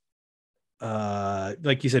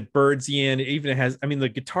you said, Birdsian, it even has, I mean, the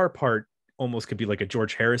guitar part almost could be like a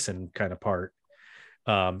George Harrison kind of part.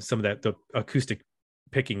 Some of that, the acoustic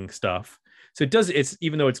picking stuff. So it's,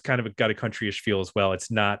 even though it's kind of got a countryish feel as well,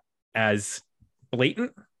 it's not as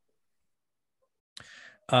blatant.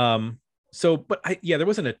 But there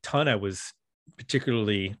wasn't a ton I was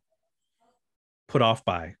particularly put off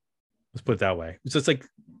by. Let's put it that way. So it's like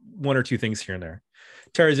one or two things here and there.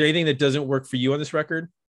 Tara, is there anything that doesn't work for you on this record?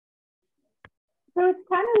 So it's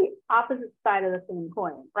kind of the opposite side of the same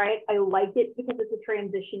coin, right? I like it because it's a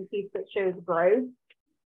transition piece that shows growth,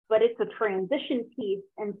 but it's a transition piece.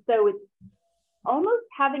 And so it's almost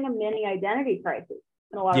having a mini identity crisis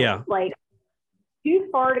in a lot of ways. Like, Too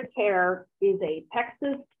Far to Care is a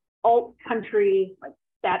Texas alt country, like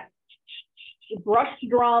that brushed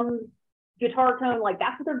drums, guitar tone, like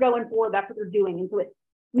that's what they're going for, that's what they're doing. And so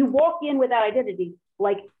you walk in with that identity,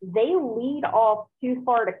 like they lead off Too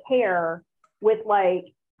Far to Care with like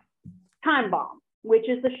Time Bomb, which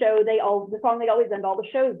is the song they always end all the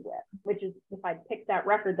shows with, which is, if I picked that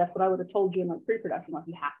record, that's what I would have told you in like pre-production, like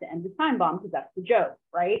you have to end with Time Bomb because that's the joke,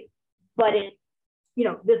 right? But it's,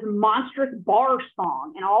 this monstrous bar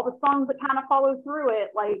song and all the songs that kind of follow through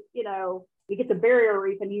it, like, you get the Barrier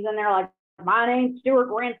Reef and he's in there like, my name's Stuart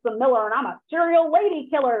Ransom Miller and I'm a serial lady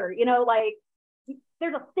killer, like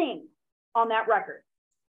there's a thing on that record.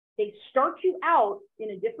 They start you out in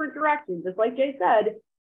a different direction, just like Jay said,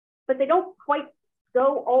 but they don't quite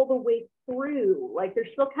go all the way through. Like they're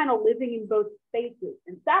still kind of living in both spaces.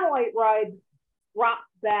 And Satellite Ride drops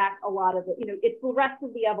back a lot of it. It's the rest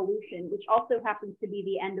of the evolution, which also happens to be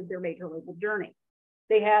the end of their major label journey.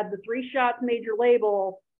 They had the 3 shots major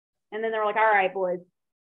label, and then they're like, all right, boys,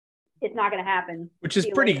 it's not going to happen. Which is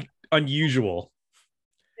pretty unusual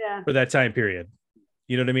for that time period.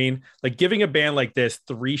 You know what I mean? Like giving a band like this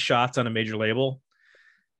 3 shots on a major label,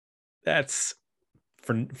 that's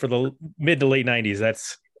for the mid to late 90s.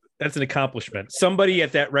 That's an accomplishment. Somebody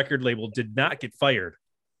at that record label did not get fired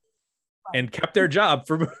and kept their job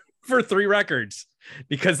for 3 records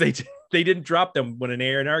because they didn't drop them when an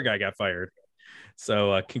A&R guy got fired.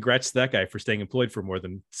 So congrats to that guy for staying employed for more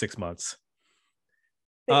than 6 months.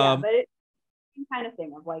 But it's the kind of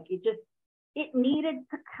thing of like, it needed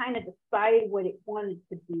to kind of decide what it wanted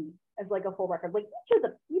to be as like a full record. Like each of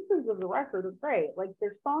the pieces of the record are great. Like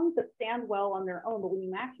there's songs that stand well on their own, but when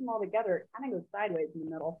you match them all together, it kind of goes sideways in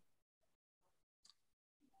the middle.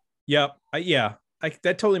 Yeah.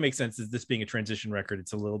 That totally makes sense. As this being a transition record,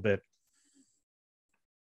 it's a little bit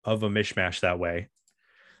of a mishmash that way.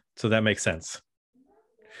 So that makes sense.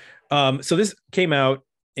 So this came out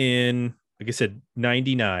in, like I said,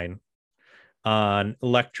 99 on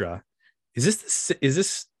Elektra. Is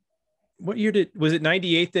this what year was it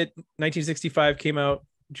 98 that 1965 came out,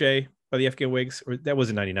 Jay, by the Afghan Wigs? Or that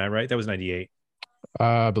wasn't 99, right? That was 98.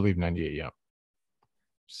 I believe 98, yeah.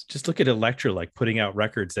 Just look at Elektra, like putting out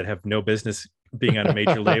records that have no business being on a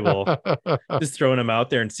major label, just throwing them out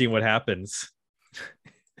there and seeing what happens.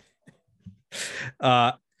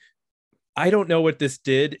 I don't know what this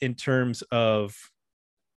did in terms of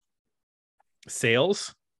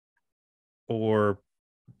sales or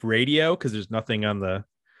radio, because there's nothing on the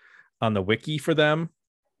wiki for them.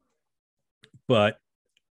 But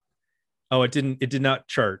it did not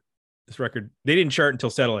chart. This record, they didn't chart until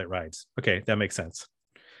Satellite Rides. Okay, that makes sense.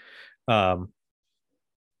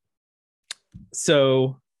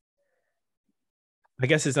 So I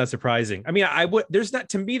guess it's not surprising. I mean,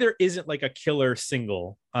 there isn't like a killer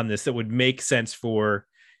single on this that would make sense for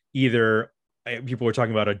either. People were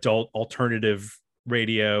talking about adult alternative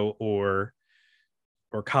radio or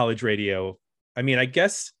college radio. I mean, I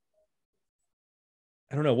guess,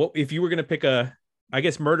 I don't know what, if you were going to pick I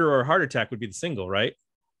guess Murder or Heart Attack would be the single, right?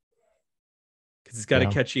 Because it's got a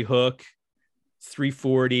catchy hook. It's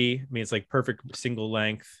 340. I mean, it's like perfect single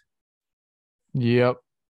length. Yep.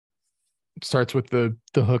 Starts with the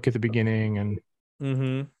hook at the beginning and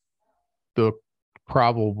the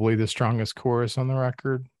probably the strongest chorus on the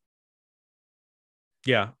record.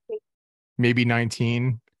 Yeah. Maybe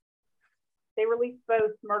 19. They released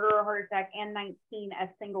both Murder or Heart Attack and 19 as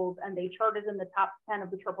singles, and they charted in the top 10 of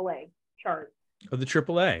the AAA chart. Of the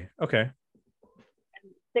AAA. Okay.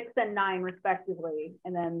 6 and 9 respectively.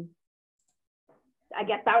 And then I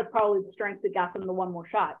guess that was probably the strength that got them the one more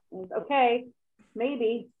shot. It was, okay,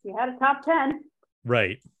 maybe you had a top 10.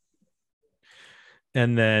 Right.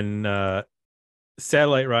 And then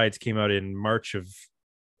Satellite Rides came out in March of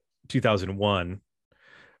 2001.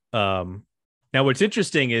 Now what's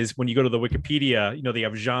interesting is when you go to the Wikipedia, they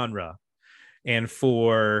have genre, and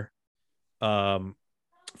for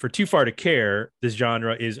Too Far to Care, this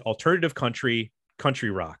genre is alternative country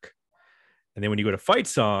rock. And then when you go to Fight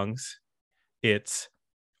Songs, it's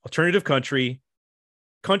alternative country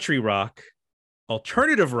rock,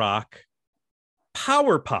 alternative rock,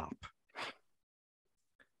 power pop.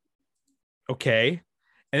 Okay.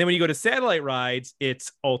 And then when you go to Satellite Rides,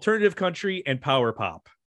 it's alternative country and power pop.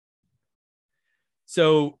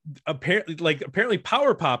 So apparently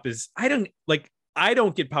power pop is, I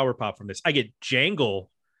don't get power pop from this. I get jangle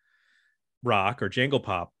rock or jangle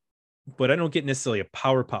pop, but I don't get necessarily a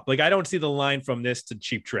power pop. Like, I don't see the line from this to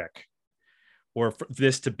Cheap Trick or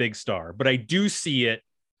this to Big Star, but I do see it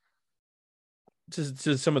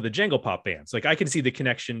to some of the jangle pop bands. Like, I can see the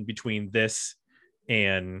connection between this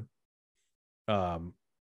and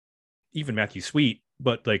even Matthew Sweet,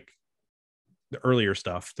 but like the earlier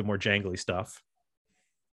stuff, the more jangly stuff,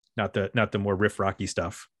 not the more riff rocky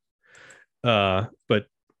stuff. But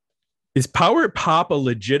is power pop a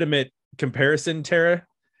legitimate comparison, Tara,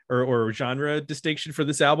 or genre distinction for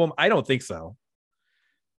this album? I don't think so.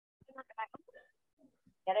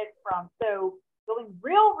 Get it from, so going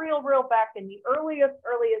real back in the earliest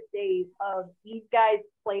days of these guys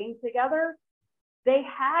playing together, they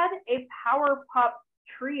had a power pop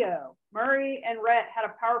trio. Murray and Rhett had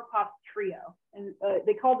a power pop trio, and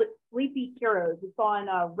they called it Sleepy Heroes. It's on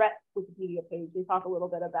Rhett's Wikipedia page. They talk a little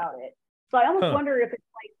bit about it. So I almost wonder if it's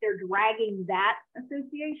like they're dragging that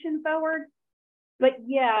association forward. But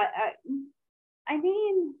yeah, I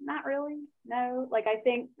mean, not really. No, like, I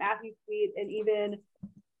think Matthew Sweet and even,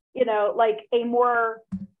 like a more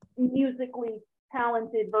musically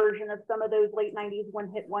talented version of some of those late 90s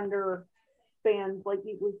one-hit wonder bands, like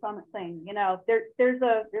Eagle Summit thing, there's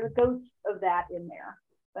a ghost of that in there.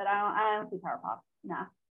 But I don't see power pop. Nah.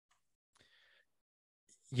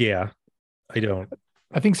 Yeah, I don't.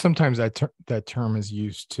 I think sometimes that term is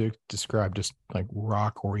used to describe just like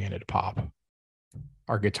rock oriented pop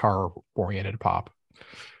or guitar oriented pop.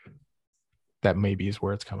 That maybe is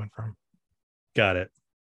where it's coming from. Got it.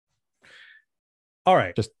 All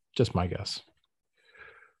right. Just my guess.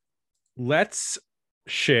 Let's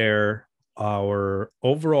share our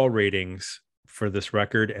overall ratings for this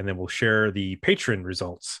record, and then we'll share the patron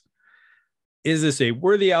results. Is this a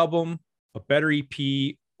worthy album, a better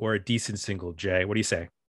EP, or a decent single? Jay, what do you say?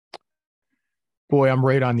 Boy, I'm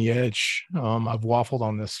right on the edge. I've waffled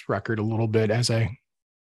on this record a little bit as I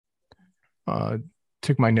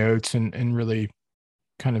took my notes and really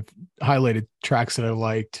kind of highlighted tracks that I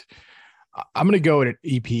liked. I'm going to go at an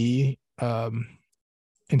EP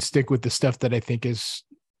and stick with the stuff that I think is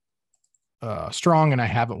strong and I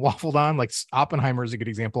haven't waffled on. Like Oppenheimer is a good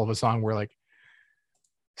example of a song where, like,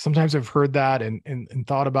 sometimes I've heard that and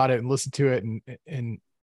thought about it and listened to it and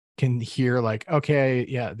can hear, like, okay,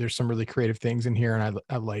 yeah, there's some really creative things in here, and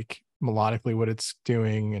I like melodically what it's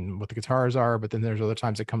doing and what the guitars are. But then there's other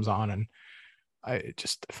times it comes on and I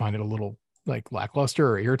just find it a little like lackluster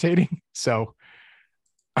or irritating. So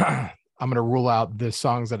I'm going to rule out the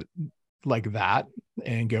songs that like that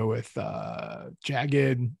and go with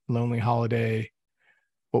Jagged, Lonely Holiday,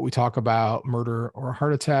 What We Talk About, Murder or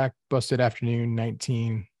Heart Attack, Busted Afternoon,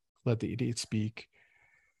 19, Let the Idiot Speak,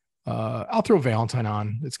 I'll throw Valentine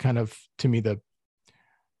on. It's kind of, to me, the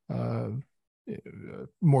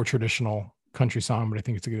more traditional country song, but I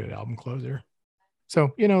think it's a good album closer.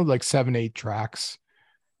 So, like 7-8 tracks,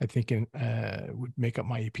 I think would make up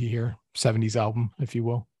my EP here. 70s album, if you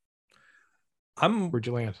will. Where'd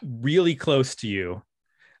you land? Really close to you.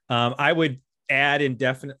 I would add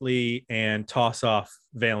Indefinitely and toss off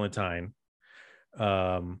Valentine.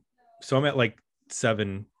 So I'm at like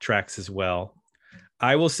 7 tracks as well.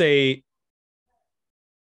 I will say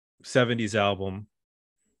 70s album.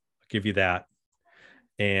 I'll give you that.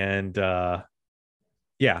 And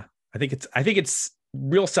yeah, I think it's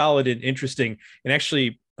real solid and interesting. And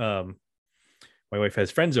actually, my wife has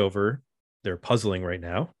friends over. They're puzzling right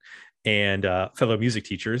now, and fellow music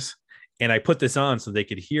teachers. And I put this on so they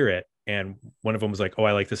could hear it. And one of them was like, "Oh,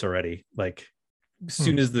 I like this already." Like as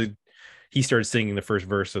soon as he started singing the first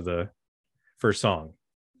verse of the first song.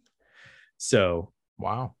 So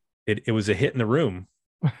wow, it was a hit in the room.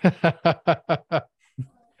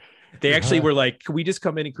 They actually were like, "Can we just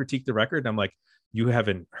come in and critique the record?" And I'm like, "You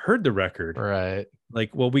haven't heard the record, right?"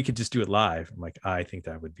 Like, well, we could just do it live. I'm like, I think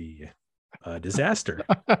that would be a disaster.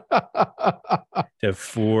 To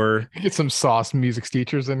 4 get some sauce music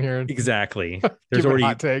teachers in here. Exactly. There's already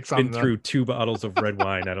hot takes been through 2 bottles of red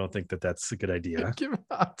wine. I don't think that's a good idea. Give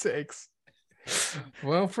hot takes.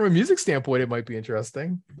 Well, from a music standpoint, it might be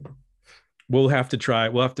interesting. We'll have to try.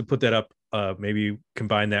 We'll have to put that up. Maybe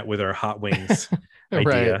combine that with our hot wings idea,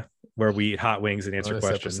 right, where we eat hot wings and answer Bonus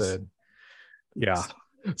questions. Episode. Yeah.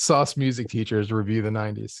 Sauce music teachers review the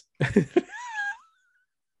 90s.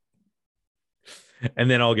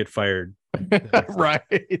 And then I'll get fired.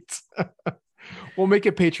 Right. We'll make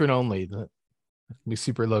it patron only. That'll be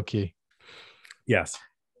super low key. Yes.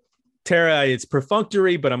 Tara, it's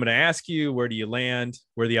perfunctory, but I'm going to ask you, where do you land?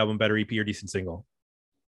 Where the album better, EP or decent single?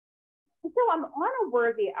 So I'm on a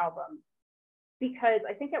worthy album because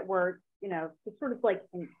I think it works, it's sort of like,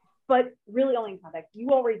 but really only in context.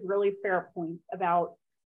 You all raise really fair points about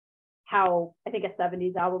how I think a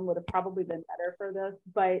 70s album would have probably been better for this,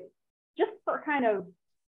 but just for kind of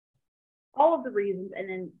all of the reasons, and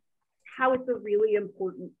then how it's a really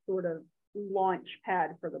important sort of launch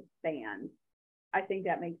pad for the band. I think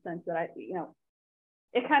that makes sense that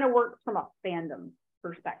it kind of works from a fandom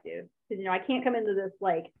perspective. Because, I can't come into this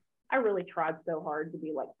like, I really tried so hard to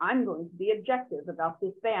be like, I'm going to be objective about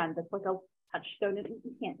this band. That's like a touchstone.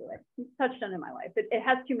 You can't do it. It's a touchstone in my life. It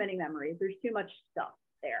has too many memories. There's too much stuff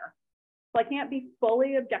there. So I can't be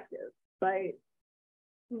fully objective, but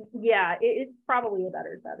yeah, it's probably a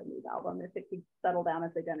better 70s album if it could settle down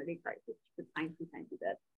its identity crisis just a tiny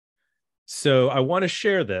bit. So I want to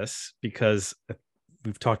share this because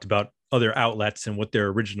we've talked about other outlets and what their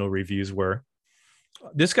original reviews were.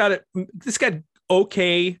 This got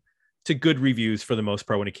okay to good reviews for the most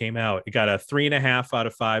part when it came out. It got a 3.5 out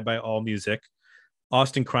of 5 by AllMusic.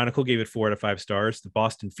 Austin Chronicle gave it 4 out of 5 stars. The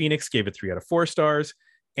Boston Phoenix gave it 3 out of 4 stars.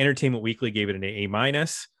 Entertainment Weekly gave it an A-.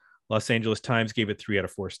 Los Angeles Times gave it 3 out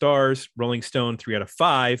of 4 stars. Rolling Stone 3 out of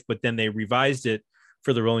 5, but then they revised it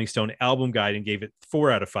for the Rolling Stone album guide and gave it 4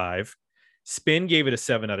 out of 5. Spin gave it a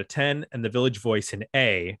 7 out of 10, and the Village Voice an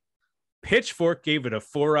A. Pitchfork gave it a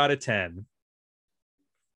 4 out of 10.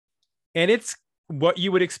 And it's what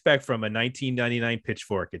you would expect from a 1999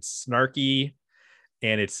 Pitchfork. It's snarky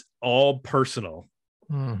and it's all personal.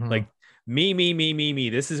 Mm-hmm. Like me.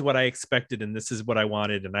 This is what I expected and this is what I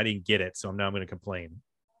wanted and I didn't get it. So now I'm going to complain.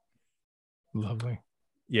 Lovely.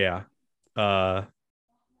 Yeah.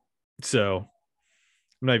 So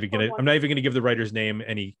I'm not even gonna give the writer's name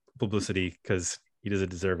any publicity because he doesn't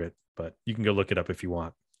deserve it, but you can go look it up if you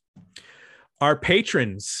want. Our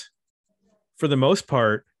patrons, for the most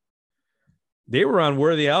part, they were on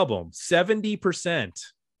Worthy Album. 70%.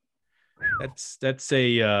 That's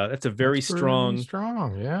a very strong,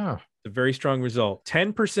 yeah. a very strong result.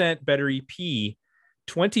 10% better EP,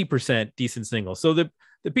 20% decent single. So the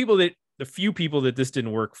few people that this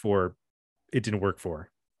didn't work for, it didn't work for,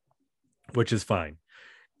 which is fine.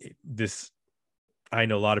 I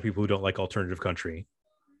know a lot of people who don't like alternative country.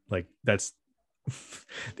 Like it's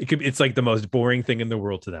like the most boring thing in the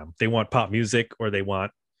world to them. They want pop music or they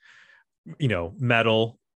want,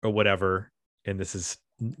 metal or whatever. And this is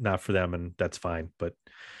not for them. And that's fine. But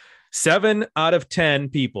 7 out of 10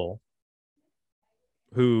 people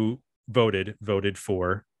who voted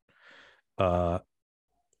for,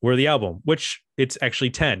 Worthy Album, which it's actually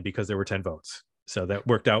 10 because there were 10 votes. So that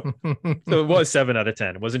worked out. So it was 7 out of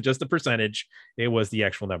 10. It wasn't just the percentage. It was the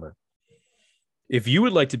actual number. If you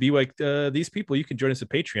would like to be like these people, you can join us at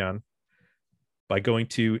Patreon by going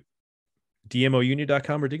to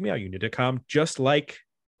dmounion.com or digmeoutunion.com, just like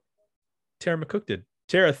Tara McCook did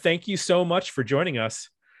Tara, thank you so much for joining us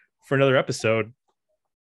for another episode.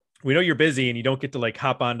 We know you're busy and you don't get to like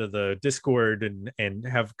hop onto the Discord and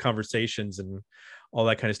have conversations and all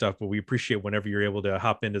that kind of stuff, but we appreciate whenever you're able to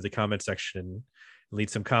hop into the comment section and leave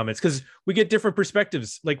some comments, because we get different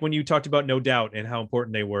perspectives. Like when you talked about No Doubt and how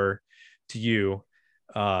important they were to you,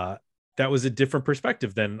 that was a different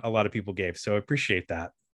perspective than a lot of people gave. So I appreciate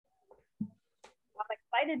that. I'm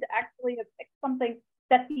excited to actually have picked something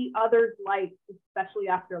that the others like, especially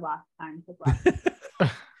after last time.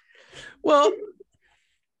 Well,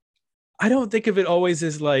 I don't think of it always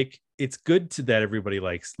as like it's good to that everybody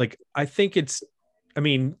likes. Like I think it's, I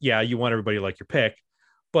mean, yeah, you want everybody to like your pick,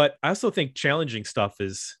 but I also think challenging stuff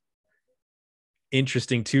is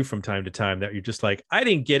interesting too from time to time, that you're just like, I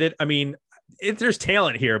didn't get it. I mean, there's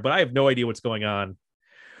talent here, but I have no idea what's going on.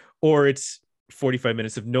 Or it's 45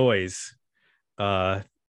 minutes of noise from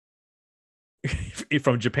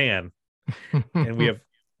Japan. And we have,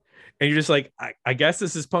 and you're just like, I guess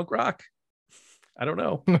this is punk rock. I don't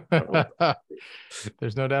know.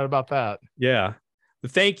 There's no doubt about that. Yeah.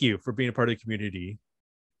 But thank you for being a part of the community.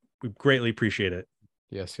 We greatly appreciate it.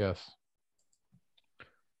 Yes, yes.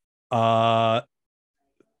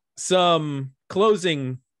 Some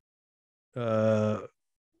closing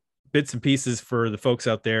bits and pieces for the folks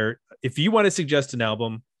out there. If you want to suggest an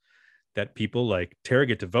album that people like Tara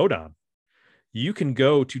get to vote on, you can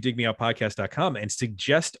go to digmeoutpodcast.com and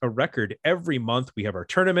suggest a record. Every month we have our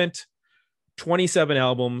tournament. 27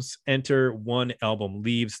 albums enter, 1 album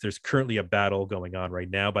leaves. There's currently a battle going on right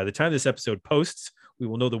now. By the time this episode posts, we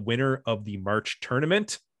will know the winner of the March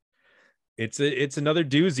tournament. It's another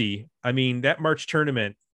doozy. I mean, that March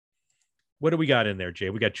tournament, what do we got in there, Jay?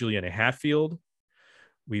 We got Juliana Hatfield.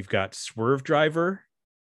 We've got Swerve Driver.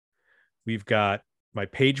 We've got My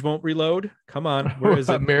Page Won't Reload. Come on. Where is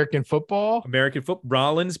it? American Football.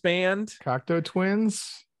 Rollins Band. Cocteau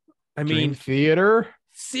Twins. I Dream mean, Theater.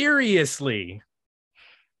 seriously.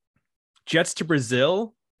 Jets to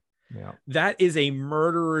Brazil. Yeah. That is a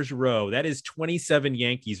murderer's row. That is 27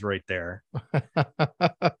 Yankees right there.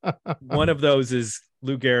 One of those is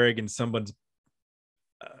Lou Gehrig and someone's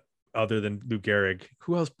other than Lou Gehrig.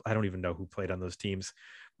 Who else? I don't even know who played on those teams.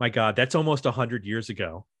 My God, that's almost 100 years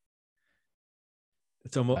ago.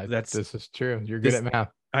 It's almost this is true. You're good at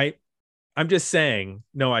math. I'm just saying.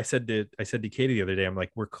 No, I said to Katie the other day, I'm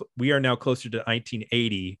like, we are now closer to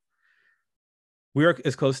 1980. We are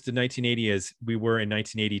as close to 1980 as we were in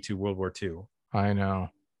 1980 to World War II. I know.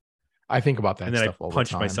 I think about that and then stuff I all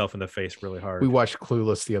punched the time. myself in the face really hard. We watched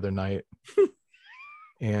Clueless the other night,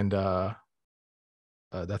 and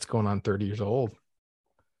that's going on 30 years old.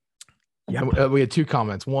 Yeah, we had 2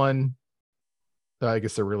 comments. One, I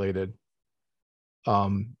guess they're related.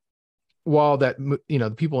 While that,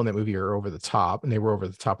 the people in that movie are over the top, and they were over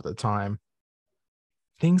the top at the time,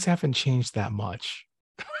 things haven't changed that much.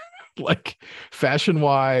 Like fashion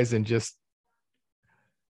wise, and just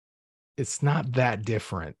it's not that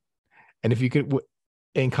different. And if you could,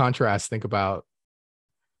 in contrast, think about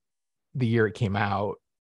the year it came out.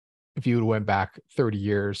 If you went back 30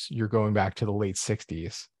 years, you're going back to the late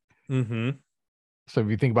 60s. Mm-hmm. So if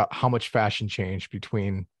you think about how much fashion changed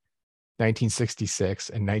between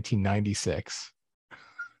 1966 and 1996,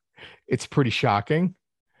 it's pretty shocking.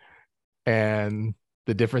 And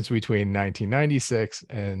the difference between 1996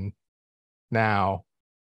 and now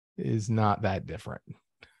is not that different.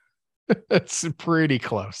 It's pretty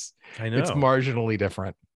close. I know. It's marginally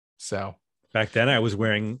different. So back then I was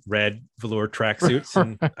wearing red velour tracksuits,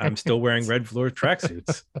 and I'm still wearing red velour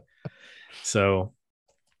tracksuits. So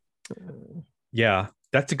yeah,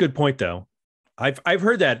 that's a good point though. I've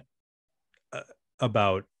heard that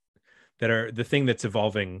about that the thing that's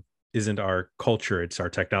evolving isn't our culture, it's our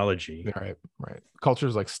technology. Right.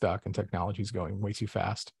 Culture's like stuck, and technology's going way too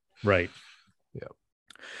fast. Right. Yeah.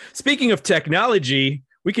 Speaking of technology,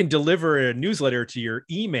 we can deliver a newsletter to your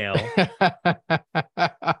email.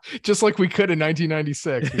 Just like we could in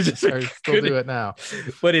 1996. We still do it now.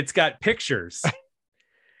 But it's got pictures,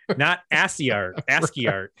 not ASCII art.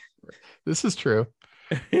 This is true.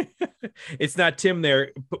 It's not Tim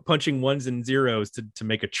there punching ones and zeros to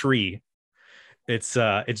make a tree. It's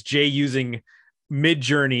Jay using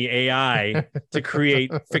Midjourney AI to create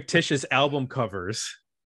fictitious album covers.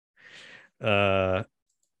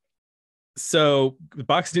 So the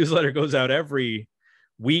box newsletter goes out every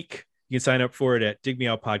week. You can sign up for it at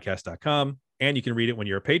digmeoutpodcast.com, and you can read it when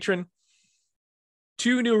you're a patron.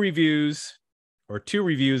 2 new reviews, or 2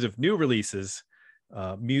 reviews of new releases,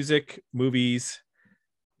 music, movies,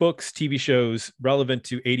 books, TV shows relevant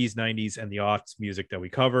to 80s, 90s, and the aughts music that we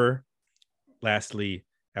cover. Lastly,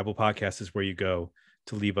 Apple Podcasts is where you go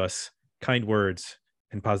to leave us kind words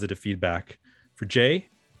and positive feedback. For Jay,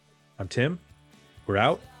 I'm Tim. We're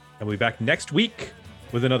out, and we'll be back next week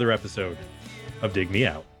with another episode of Dig Me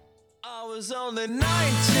Out. I was only 19.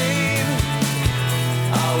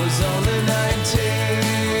 I was only 19.